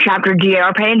Shawnee Fort Chapter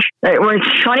DAR page, where it's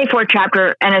Shawnee Fort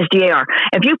Chapter NSDAR.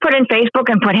 If you put in Facebook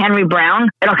and put Henry Brown,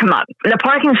 it'll come up. The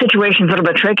parking situation is a little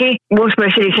bit tricky.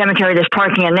 Wilkes-Barre City Cemetery, there's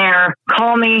parking in there.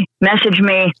 Call me, message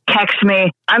me, text me.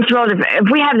 I'm thrilled.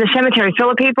 If we have the cemetery full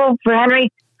of people for Henry,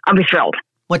 I'll be thrilled.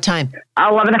 What time?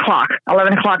 11 o'clock.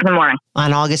 11 o'clock in the morning.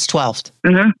 On August 12th.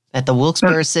 Mm-hmm. At the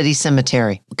Wilkes-Barre City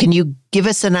Cemetery. Can you give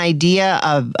us an idea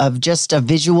of just a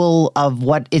visual of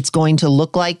what it's going to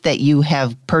look like that you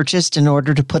have purchased in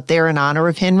order to put there in honor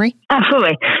of Henry?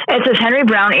 Absolutely. It says Henry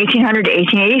Brown, 1800 to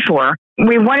 1884.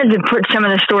 We wanted to put some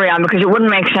of the story on because it wouldn't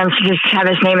make sense to just have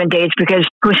his name and dates because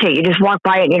who's he? You just walk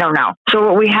by it and you don't know. So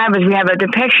what we have is we have a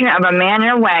depiction of a man in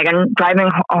a wagon driving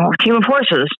a team of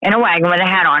horses in a wagon with a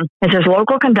hat on. It says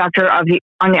local conductor on the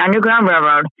Underground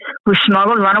Railroad who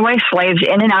smuggled runaway slaves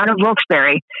in and out of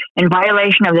Wilkes-Barre in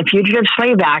violation of the Fugitive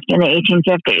Slave Act in the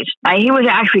 1850s. Now, he was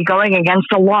actually going against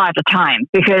the law at the time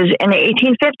because in the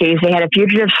 1850s, they had a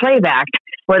Fugitive Slave Act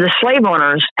where the slave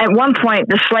owners, at one point,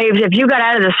 the slaves, if you got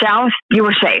out of the South, you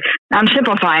were safe. I'm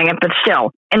simplifying it, but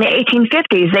still. In the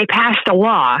 1850s, they passed a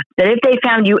law that if they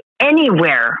found you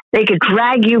anywhere, they could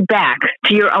drag you back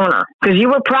to your owner because you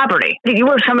were property. You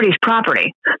were somebody's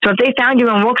property. So if they found you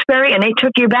in Wilkes-Barre and they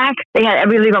took you back, they had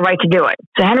every legal right to do it.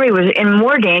 So Henry was in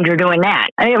more danger doing that.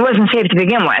 I mean, it wasn't safe to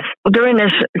begin with. During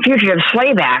this Fugitive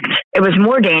Slave Act, it was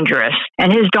more dangerous.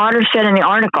 And his daughter said in the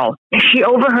article, she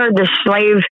overheard the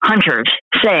slave hunters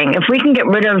saying, if we can get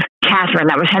rid of Catherine,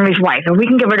 that was Henry's wife, if we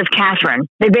can get rid of Catherine,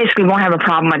 they basically won't have a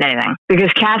problem with anything.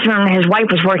 Because Catherine, his wife,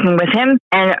 was working with him,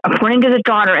 and according to the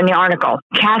daughter in the article,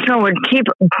 Catherine would keep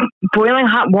boiling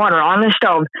hot water on the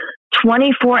stove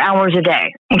 24 hours a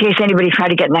day in case anybody tried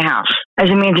to get in the house as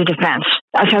a means of defense.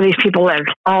 That's how these people lived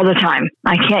all the time.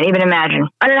 I can't even imagine.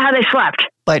 I don't know how they slept.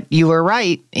 But you were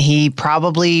right. He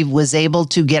probably was able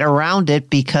to get around it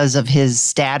because of his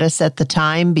status at the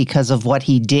time, because of what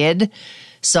he did.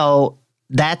 So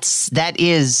that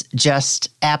is just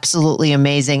absolutely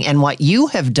amazing. And what you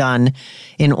have done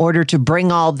in order to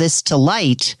bring all this to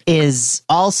light is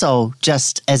also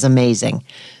just as amazing.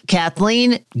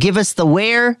 Kathleen, give us the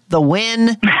where, the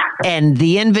when, and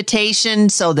the invitation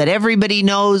so that everybody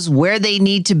knows where they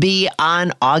need to be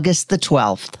on August the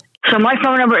 12th. So my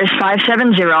phone number is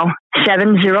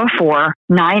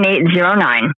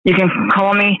 570-704-9809. You can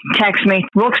call me, text me.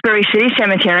 Wilkes-Barre City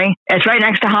Cemetery. It's right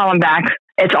next to Hollenbach.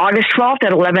 It's August 12th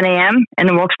at 11 a.m. in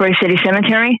the Wilkes-Barre City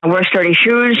Cemetery. Wear sturdy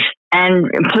shoes. And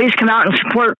please come out and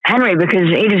support Henry because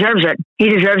he deserves it. He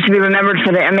deserves to be remembered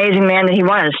for the amazing man that he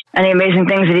was and the amazing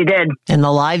things that he did. And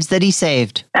the lives that he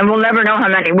saved. And we'll never know how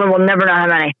many. We will never know how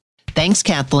many. Thanks,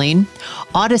 Kathleen.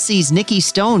 Audacy's Nikki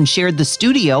Stone shared the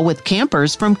studio with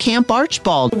campers from Camp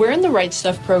Archbald. We're in the Right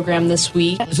Stuff program this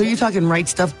week. So you're talking Right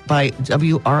Stuff by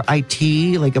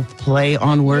W-R-I-T, like a play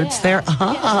on words there?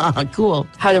 Ah, cool.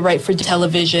 How to write for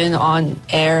television on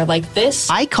air like this.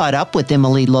 I caught up with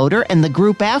Emily Loder and the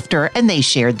group after, and they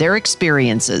shared their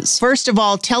experiences. First of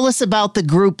all, tell us about the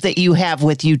group that you have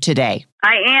with you today.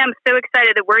 I am so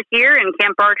excited that we're here in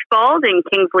Camp Archbald in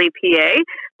Kingsley, PA.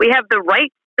 We have the Right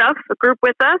Stuff group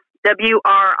with us,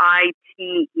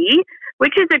 W-R-I-T-E,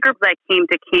 which is a group that came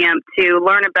to camp to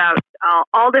learn about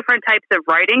all different types of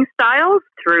writing styles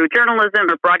through journalism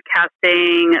or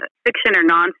broadcasting, fiction or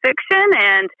nonfiction,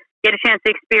 and get a chance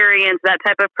to experience that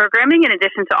type of programming in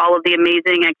addition to all of the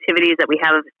amazing activities that we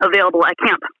have available at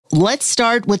camp. Let's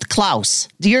start with Klaus.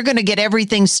 You're going to get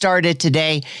everything started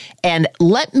today. And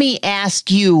let me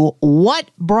ask you, what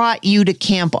brought you to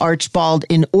Camp Archbald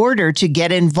in order to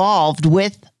get involved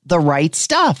with the Right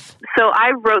Stuff? So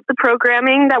I wrote the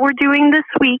programming that we're doing this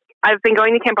week. I've been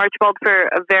going to Camp Archbald for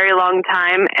a very long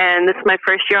time, and this is my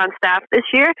first year on staff this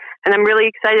year, and I'm really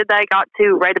excited that I got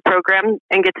to write a program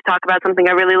and get to talk about something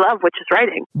I really love, which is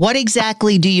writing. What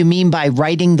exactly do you mean by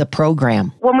writing the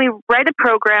program? When we write a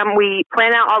program, we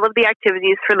plan out all of the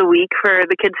activities for the week for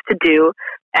the kids to do,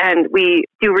 and we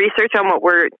do research on what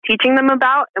we're teaching them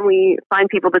about, and we find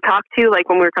people to talk to, like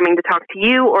when we're coming to talk to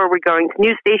you, or we're going to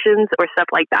news stations or stuff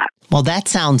like that. Well, that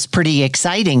sounds pretty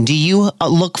exciting. Do you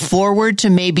look forward to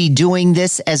maybe doing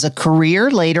this as a career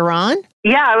later on?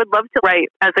 Yeah, I would love to write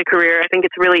as a career. I think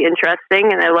it's really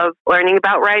interesting, and I love learning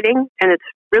about writing, and it's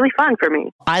really fun for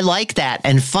me. I like that,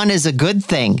 and fun is a good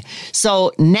thing.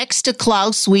 So next to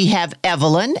Klaus, we have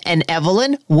Evelyn, and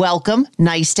Evelyn, welcome.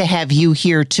 Nice to have you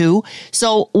here too.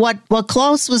 So what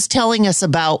Klaus was telling us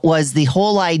about was the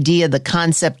whole idea, the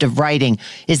concept of writing.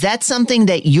 Is that something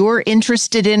that you're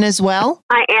interested in as well?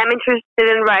 I am interested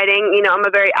in writing. You know, I'm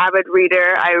a very avid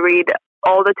reader. I read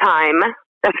all the time.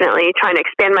 Definitely trying to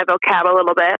expand my vocab a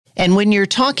little bit. And when you're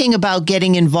talking about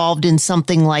getting involved in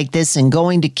something like this and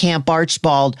going to Camp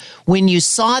Archbald, when you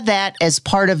saw that as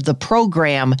part of the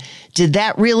program, did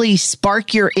that really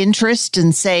spark your interest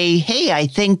and say, hey, I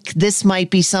think this might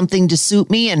be something to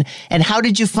suit me? And how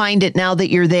did you find it now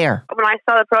that you're there? When I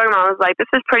saw the program, I was like, this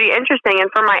is pretty interesting. And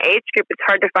for my age group, it's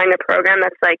hard to find a program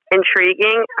that's like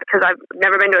intriguing because I've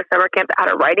never been to a summer camp that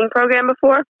had a writing program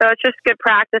before. So it's just good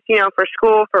practice, you know, for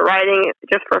school, for writing,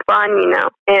 just for fun, you know.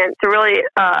 And it's a really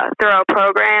thorough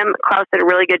program. Klaus did a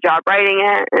really good job writing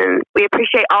it, and we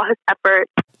appreciate all his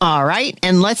efforts. All right.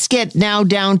 And let's get now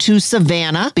down to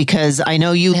Savannah, because I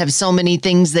know you have so many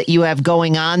things that you have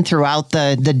going on throughout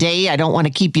the day. I don't want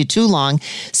to keep you too long.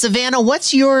 Savannah,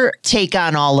 what's your take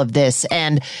on all of this?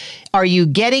 And are you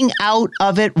getting out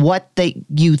of it what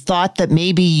you thought that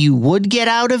maybe you would get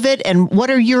out of it? And what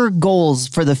are your goals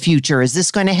for the future? Is this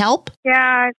going to help?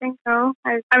 Yeah, I think so.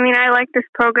 I mean, I like this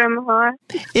program a lot.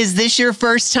 Is this your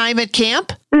first time at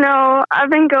camp? No,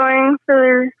 I've been going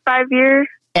for 5 years.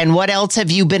 And what else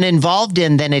have you been involved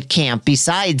in then at camp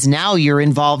besides now you're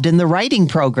involved in the writing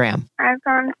program? I've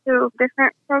gone to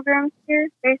different programs here,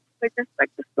 basically just like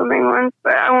the swimming ones,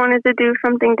 but I wanted to do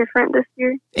something different this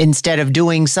year. Instead of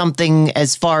doing something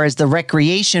as far as the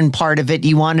recreation part of it,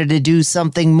 you wanted to do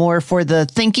something more for the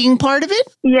thinking part of it?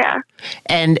 Yeah.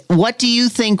 And what do you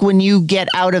think when you get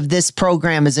out of this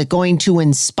program? Is it going to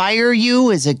inspire you?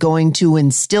 Is it going to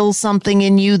instill something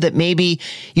in you that maybe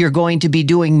you're going to be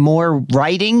doing more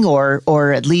writing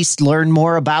or at least learn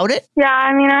more about it? Yeah,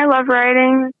 I mean, I love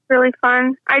writing. It's really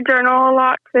fun. I journal a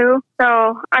lot too.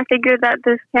 So I figured that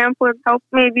this camp would help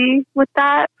maybe with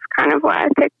that. It's kind of why I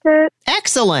picked it.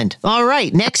 Excellent. All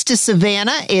right. Next to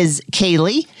Savannah is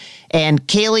Kaylee. And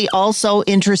Kaylee also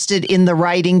interested in the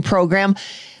writing program.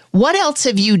 What else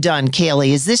have you done, Kaylee?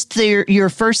 Is this your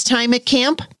first time at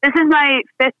camp? This is my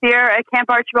 5th year at Camp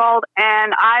Archbald,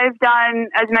 and I've done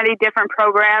as many different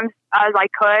programs as I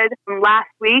could. Last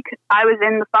week, I was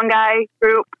in the fungi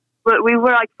group. We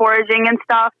were like foraging and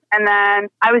stuff, and then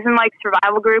I was in like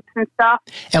survival groups and stuff.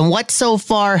 And what so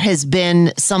far has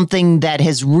been something that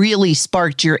has really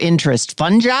sparked your interest?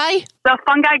 Fungi? The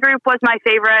fungi group was my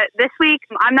favorite. This week,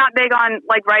 I'm not big on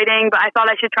like writing, but I thought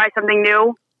I should try something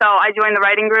new. So I joined the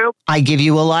writing group. I give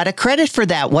you a lot of credit for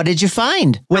that. What did you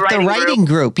find with the writing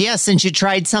group? Yeah, since you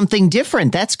tried something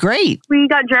different. That's great. We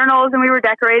got journals and we were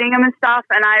decorating them and stuff.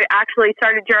 And I actually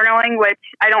started journaling, which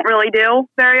I don't really do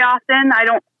very often. I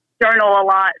don't journal a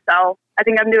lot. So I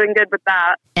think I'm doing good with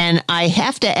that. And I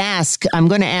have to ask, I'm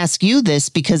going to ask you this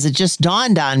because it just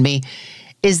dawned on me.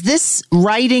 Is this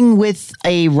writing with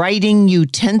a writing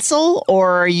utensil,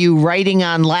 or are you writing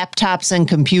on laptops and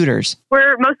computers?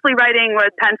 We're mostly writing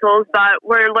with pencils, but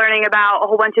we're learning about a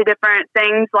whole bunch of different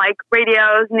things like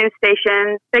radios, news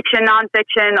stations, fiction,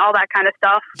 nonfiction, all that kind of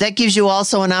stuff. That gives you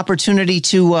also an opportunity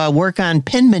to work on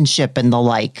penmanship and the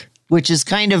like, which is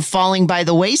kind of falling by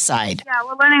the wayside. Yeah,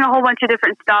 we're learning a whole bunch of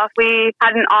different stuff. We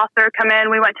had an author come in.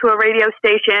 We went to a radio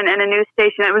station and a news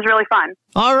station. It was really fun.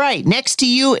 All right. Next to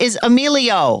you is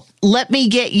Emilio. Let me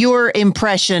get your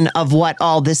impression of what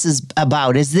all this is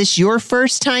about. Is this your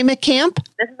first time at camp?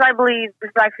 This is actually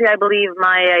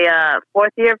my 4th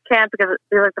year of camp, because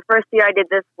the first year I did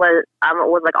this was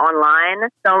like online.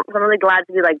 So I'm really glad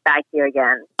to be like back here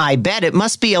again. I bet it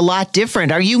must be a lot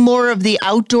different. Are you more of the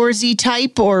outdoorsy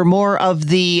type or more of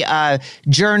the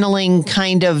journaling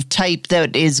kind of type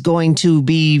that is going to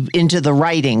be into the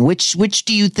writing? Which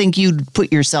do you think you'd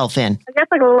put yourself in? I guess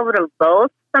like a little bit of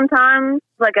both sometimes.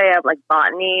 Like I have like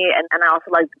botany and I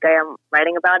also like the guy I'm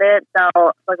writing about it.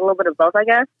 So like a little bit of both, I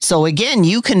guess. So again,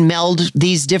 you can meld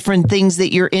these different things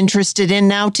that you're interested in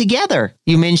now together.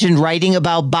 You mentioned writing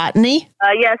about botany?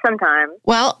 Yeah, sometimes.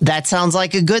 Well, that sounds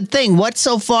like a good thing. What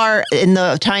so far in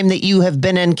the time that you have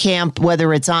been in camp,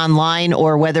 whether it's online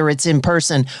or whether it's in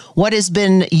person, what has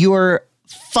been your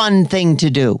fun thing to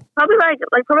do? Probably like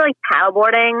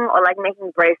paddleboarding or like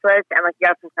making bracelets and like you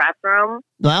have some craft room.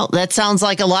 Well, that sounds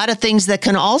like a lot of things that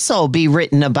can also be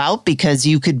written about, because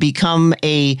you could become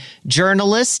a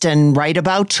journalist and write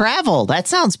about travel. That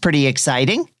sounds pretty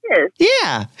exciting. It is.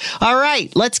 Yeah. All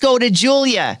right. Let's go to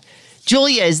Julia.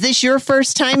 Julia, is this your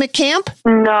first time at camp?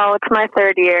 No, it's my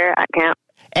 3rd year at camp.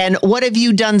 And what have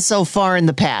you done so far in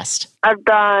the past? I've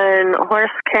done horse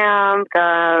camp,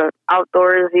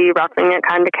 outdoorsy roughing it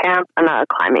kind of camp, and a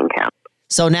climbing camp.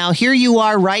 So now here you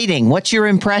are writing. What's your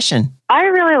impression? I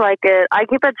really like it. I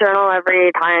keep a journal every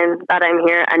time that I'm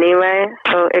here anyway,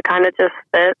 so it kind of just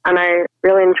fits, and I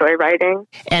really enjoy writing.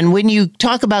 And when you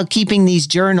talk about keeping these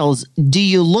journals, do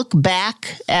you look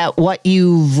back at what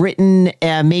you've written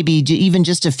maybe even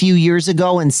just a few years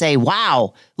ago and say,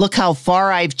 wow, look how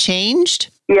far I've changed?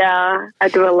 Yeah, I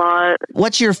do a lot.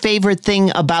 What's your favorite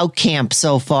thing about camp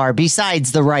so far,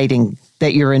 besides the writing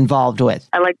that you're involved with?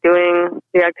 I like doing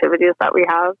the activities that we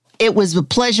have. It was a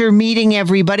pleasure meeting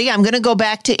everybody. I'm going to go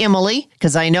back to Emily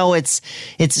because I know it's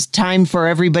time for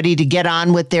everybody to get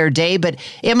on with their day. But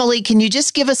Emily, can you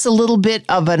just give us a little bit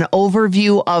of an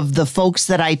overview of the folks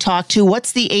that I talked to?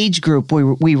 What's the age group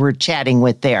we were chatting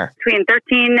with there? Between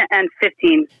 13 and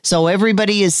 15. So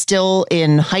everybody is still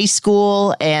in high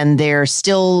school and they're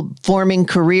still forming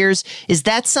careers. Is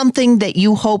that something that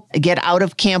you hope to get out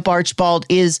of Camp Archbald,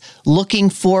 is looking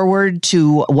forward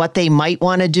to what they might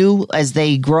want to do as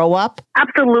they grow up?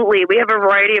 Absolutely. We have a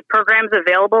variety of programs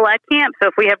available at camp. So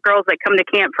if we have girls that come to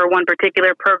camp for one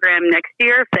particular program next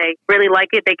year, if they really like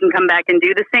it, they can come back and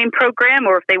do the same program.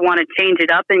 Or if they want to change it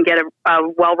up and get a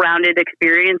well-rounded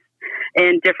experience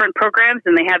in different programs,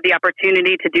 and they have the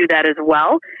opportunity to do that as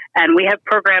well. And we have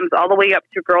programs all the way up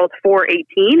to girls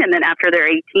 4-18. And then after they're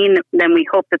 18, then we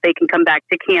hope that they can come back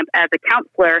to camp as a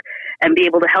counselor and be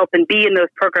able to help and be in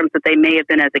those programs that they may have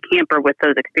been as a camper with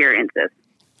those experiences.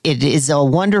 It is a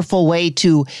wonderful way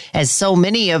to, as so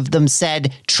many of them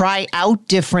said, try out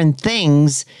different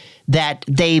things that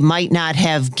they might not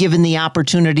have given the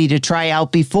opportunity to try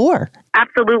out before.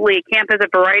 Absolutely. Camp has a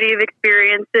variety of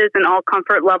experiences and all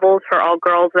comfort levels for all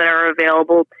girls that are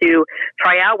available to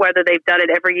try out, whether they've done it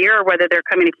every year or whether they're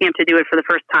coming to camp to do it for the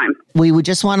first time. We would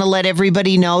just want to let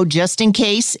everybody know, just in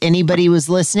case anybody was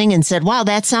listening and said, wow,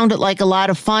 that sounded like a lot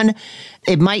of fun.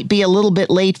 It might be a little bit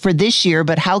late for this year,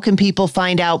 but how can people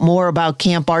find out more about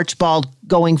Camp Archbald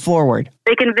going forward?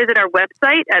 They can visit our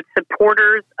website at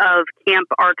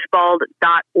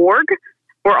supportersofcamparchbald.org.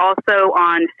 We're also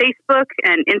on Facebook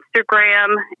and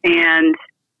Instagram and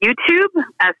YouTube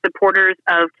as supporters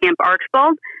of Camp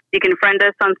Archbald. You can friend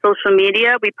us on social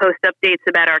media. We post updates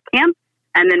about our camp.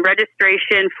 And then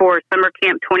registration for Summer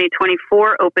Camp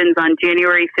 2024 opens on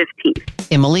January 15th.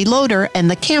 Emily Loder and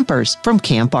the campers from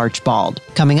Camp Archbald.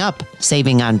 Coming up,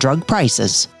 saving on drug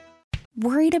prices.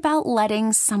 Worried about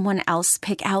letting someone else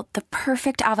pick out the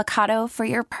perfect avocado for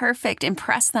your perfect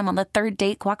impress them on the third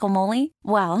date guacamole?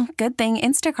 Well, good thing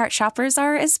Instacart shoppers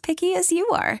are as picky as you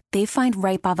are. They find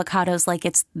ripe avocados like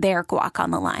it's their guac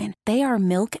on the line. They are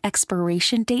milk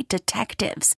expiration date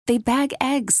detectives. They bag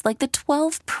eggs like the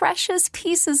 12 precious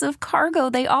pieces of cargo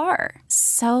they are.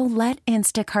 So let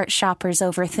Instacart shoppers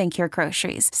overthink your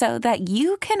groceries so that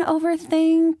you can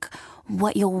overthink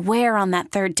what you'll wear on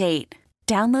that third date.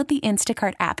 Download the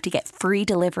Instacart app to get free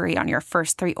delivery on your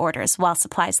first 3 orders while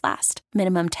supplies last.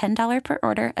 Minimum $10 per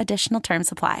order. Additional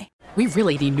terms apply. We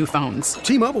really need new phones.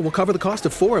 T-Mobile will cover the cost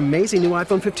of 4 amazing new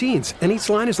iPhone 15s, and each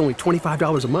line is only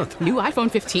 $25 a month. New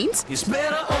iPhone 15s? It's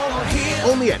better over here.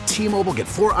 Only at T-Mobile, get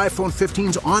 4 iPhone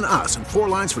 15s on us and 4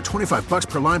 lines for $25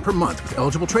 per line per month with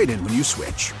eligible trade-in when you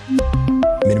switch.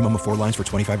 Minimum of 4 lines for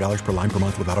 $25 per line per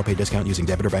month with autopay discount using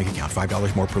debit or bank account.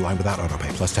 $5 more per line without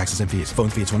autopay, plus taxes and fees. Phone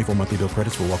fee at 24 monthly bill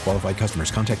credits for well-qualified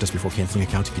customers. Contact us before canceling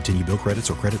account to continue bill credits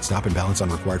or credit stop and balance on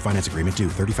required finance agreement due.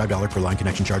 $35 per line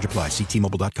connection charge applies. See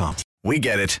T-Mobile.com. We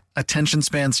get it. Attention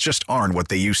spans just aren't what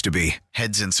they used to be.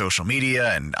 Heads in social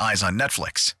media and eyes on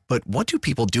Netflix. But what do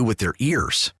people do with their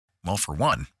ears? Well, for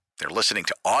one, they're listening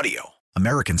to audio.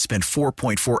 Americans spend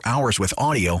 4.4 hours with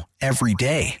audio every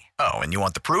day. Oh, and you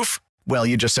want the proof? Well,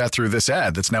 you just sat through this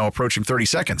ad that's now approaching 30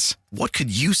 seconds. What could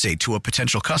you say to a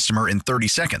potential customer in 30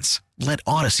 seconds? Let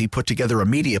Audacy put together a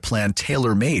media plan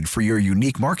tailor-made for your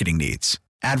unique marketing needs.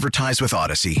 Advertise with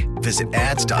Audacy. Visit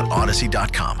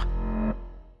ads.audacy.com.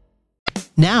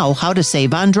 Now, how to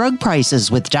save on drug prices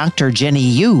with Dr. Jenny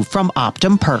Yu from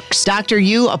Optum Perks. Dr.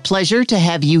 Yu, a pleasure to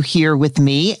have you here with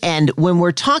me. And when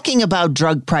we're talking about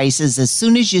drug prices, as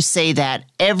soon as you say that,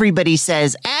 everybody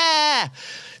says, ah!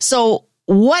 So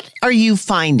what are you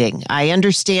finding? I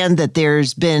understand that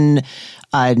there's been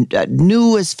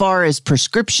new as far as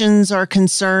prescriptions are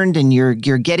concerned, and you're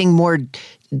getting more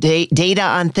data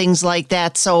on things like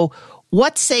that. So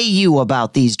what say you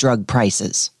about these drug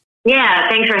prices? Yeah,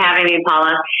 thanks for having me,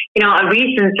 Paula. You know, a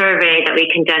recent survey that we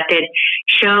conducted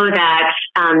showed that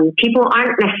people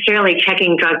aren't necessarily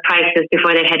checking drug prices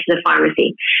before they head to the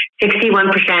pharmacy.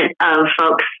 61% of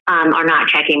folks are not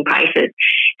checking prices.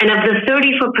 And of the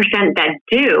 34% that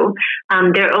do,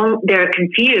 they're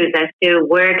confused as to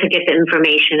where to get the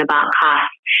information about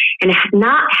costs. And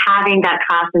not having that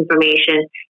cost information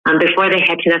before they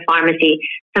head to the pharmacy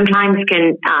sometimes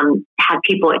can have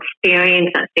people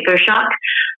experience a sticker shock.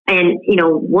 And,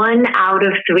 1 out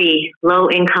of 3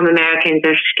 low-income Americans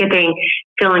are skipping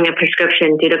filling a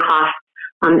prescription due to cost.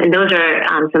 And those are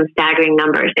some staggering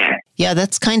numbers there. Yeah,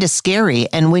 that's kind of scary.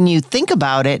 And when you think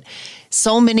about it,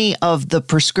 so many of the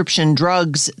prescription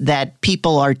drugs that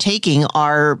people are taking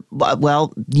are,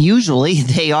 well, usually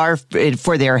they are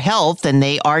for their health and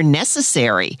they are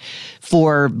necessary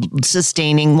for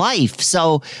sustaining life.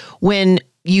 So when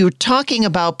you're talking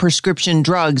about prescription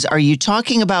drugs, are you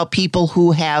talking about people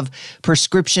who have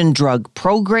prescription drug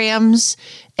programs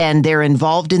and they're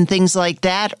involved in things like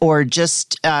that, or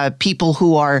just people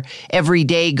who are every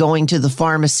day going to the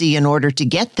pharmacy in order to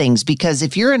get things? Because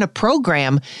if you're in a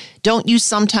program, don't you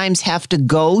sometimes have to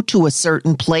go to a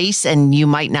certain place and you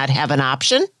might not have an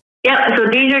option? Yeah, so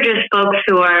these are just folks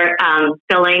who are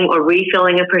filling or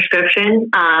refilling a prescription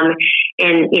and,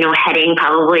 heading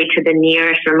probably to the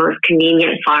nearest or most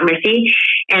convenient pharmacy.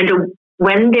 And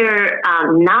when they're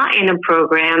not in a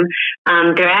program,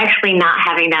 they're actually not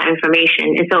having that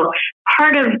information. And so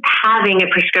part of having a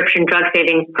prescription drug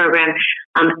savings program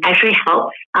actually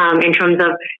helps in terms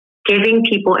of giving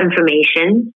people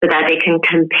information so that they can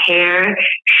compare,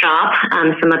 shop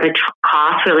some of the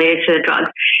costs related to the drugs,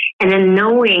 and then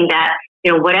knowing that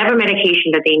whatever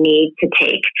medication that they need to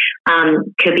take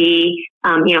could be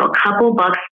a couple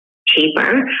bucks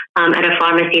cheaper at a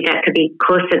pharmacy that could be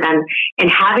close to them,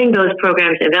 and having those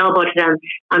programs available to them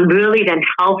really then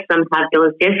helps them have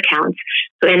those discounts.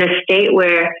 So in a state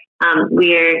where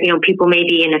people may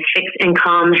be in a fixed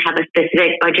income, have a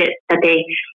specific budget that they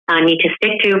need to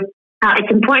stick to,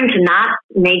 it's important to not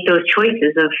make those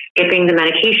choices of skipping the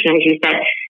medication, as you said,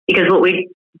 because what we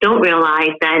don't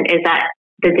realize then is that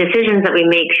the decisions that we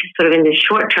make sort of in the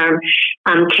short term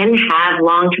can have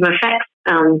long-term effects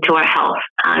to our health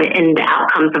and the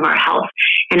outcomes of our health.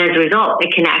 And as a result,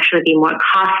 it can actually be more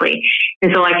costly.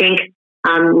 And so I think,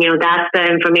 that's the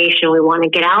information we want to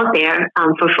get out there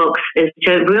for folks, is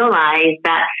to realize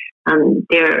that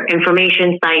there are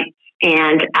information sites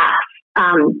and apps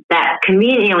that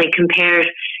conveniently compares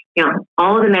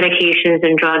all the medications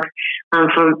and drugs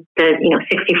from the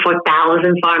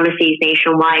 64,000 pharmacies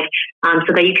nationwide,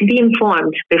 so that you can be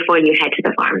informed before you head to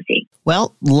the pharmacy.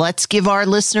 Well, let's give our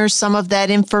listeners some of that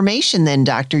information then,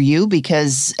 Dr. Yu,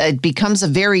 because it becomes a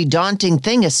very daunting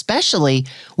thing, especially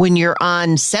when you're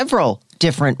on several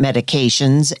different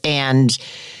medications and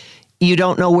you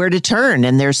don't know where to turn,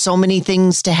 and there's so many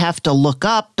things to have to look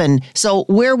up. And so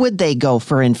where would they go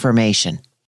for information?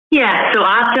 Yeah, so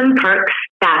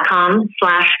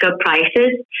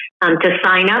OptumPerks.com/good-prices to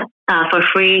sign up for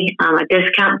free, a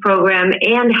discount program,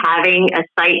 and having a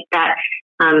site that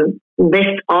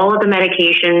lists all of the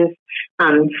medications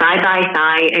side by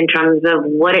side in terms of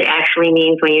what it actually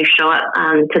means when you show up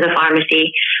to the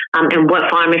pharmacy and what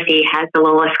pharmacy has the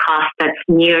lowest cost that's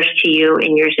nearest to you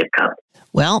in your zip code.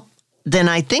 Well, then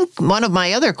I think one of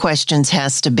my other questions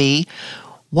has to be,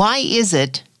 why is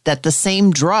it that the same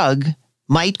drug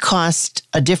might cost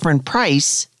a different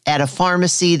price at a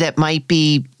pharmacy that might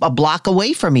be a block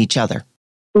away from each other?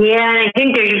 Yeah, and I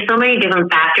think there's just so many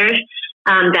different factors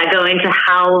that go into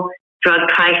how drug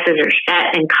prices are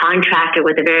set and contracted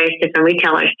with the various different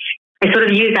retailers. I sort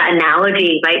of use that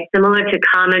analogy, right? Similar to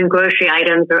common grocery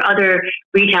items or other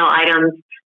retail items,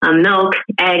 milk,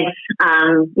 eggs,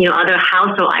 other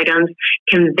household items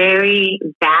can vary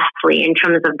vastly in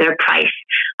terms of their price,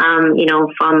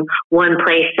 from one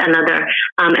place to another.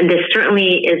 And this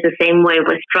certainly is the same way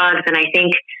with drugs. And I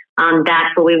think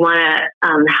that's what we want to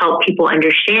help people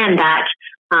understand, that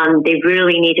they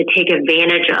really need to take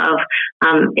advantage of,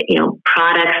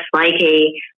 products like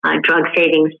a drug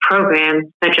savings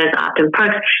program, such as Optum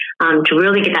Perks, to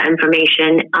really get that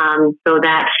information so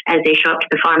that as they show up to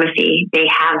the pharmacy, they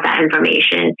have that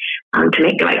information to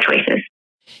make the right choices.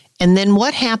 And then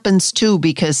what happens too,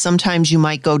 because sometimes you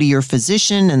might go to your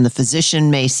physician and the physician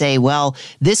may say, well,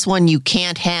 this one you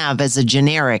can't have as a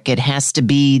generic. It has to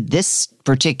be this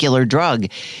particular drug.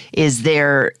 Is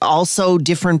there also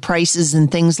different prices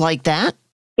and things like that?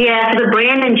 Yeah, so the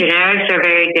brand and generics are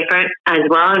very different as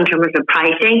well in terms of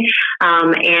pricing.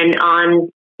 And on,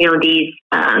 these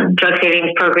drug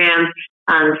savings programs,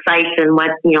 sites and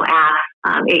apps,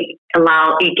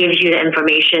 it gives you the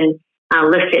information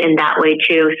listed in that way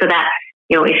too, so that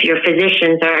if your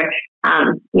physicians are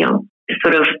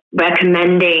sort of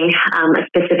recommending a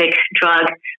specific drug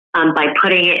by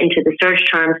putting it into the search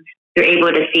terms, you're able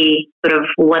to see sort of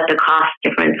what the cost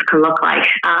difference can look like.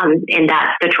 And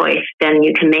that's the choice then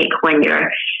you can make when you're,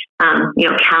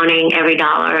 counting every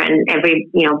dollar, and every,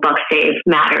 buck saved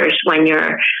matters when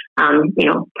you're,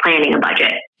 planning a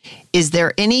budget. Is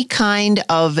there any kind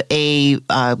of a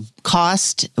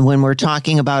cost when we're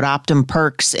talking about Optum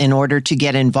Perks in order to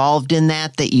get involved in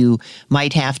that you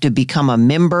might have to become a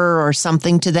member or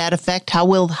something to that effect? How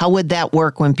would that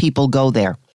work when people go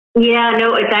there? Yeah,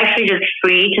 no, it's actually just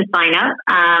free to sign up.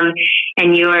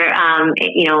 And you're,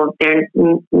 there's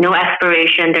no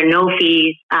expiration, there are no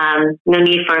fees, no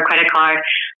need for a credit card.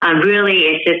 Really,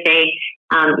 it's just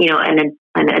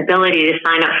an ability to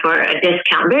sign up for a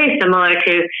discount, very similar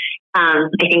to, I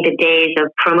think, the days of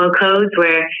promo codes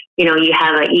where, you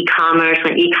have an e-commerce.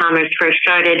 When e-commerce first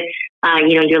started,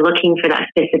 you're looking for that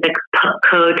specific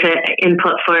code to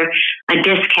input for a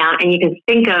discount. And you can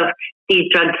think of these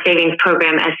drug savings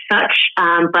program as such,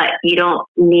 but you don't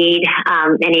need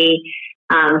any,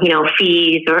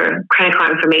 fees or credit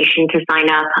card information to sign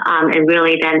up. And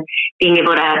really then being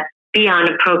able to be on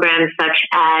a program such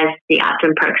as the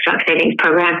Optum Perks drug savings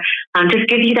program just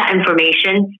gives you that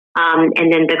information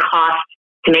and then the cost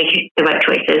to make the right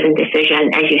choices and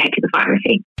decision as you head to the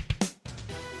pharmacy.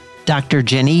 Dr.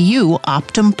 Jenny Yu,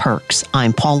 Optum Perks.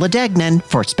 I'm Paula Degnan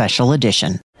for Special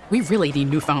Edition. We really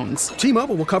need new phones.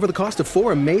 T-Mobile will cover the cost of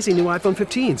 4 amazing new iPhone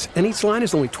 15s, and each line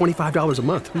is only $25 a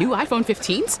month. New iPhone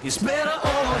 15s? It's better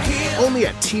over here. Only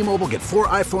at T-Mobile, get 4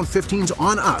 iPhone 15s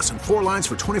on us and 4 lines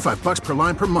for $25 per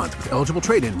line per month with eligible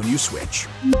trade-in when you switch.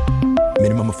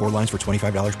 Minimum of 4 lines for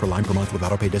 $25 per line per month with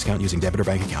autopay discount using debit or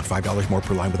bank account. $5 more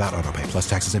per line without autopay, plus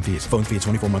taxes and fees. Phone fee at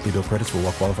 24 monthly bill credits for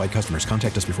well-qualified customers.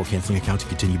 Contact us before canceling account to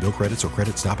continue bill credits or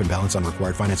credit stop and balance on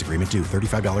required finance agreement due.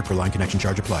 $35 per line connection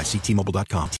charge applies. See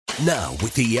T-Mobile.com. Now,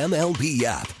 with the MLB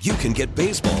app, you can get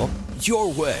baseball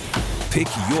your way. Pick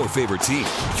your favorite team,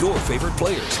 your favorite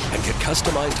players, and get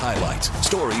customized highlights,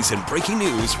 stories, and breaking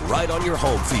news right on your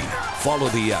home feed. Follow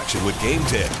the action with Game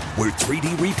Day, where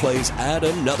 3D replays add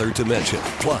another dimension.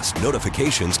 Plus,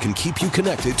 notifications can keep you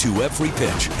connected to every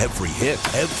pitch, every hit,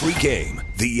 every game.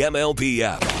 The MLB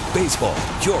app. Baseball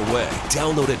your way.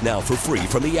 Download it now for free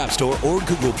from the App Store or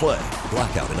Google Play.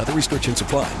 Blackout and other restrictions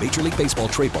apply. Major League Baseball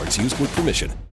trademarks used with permission.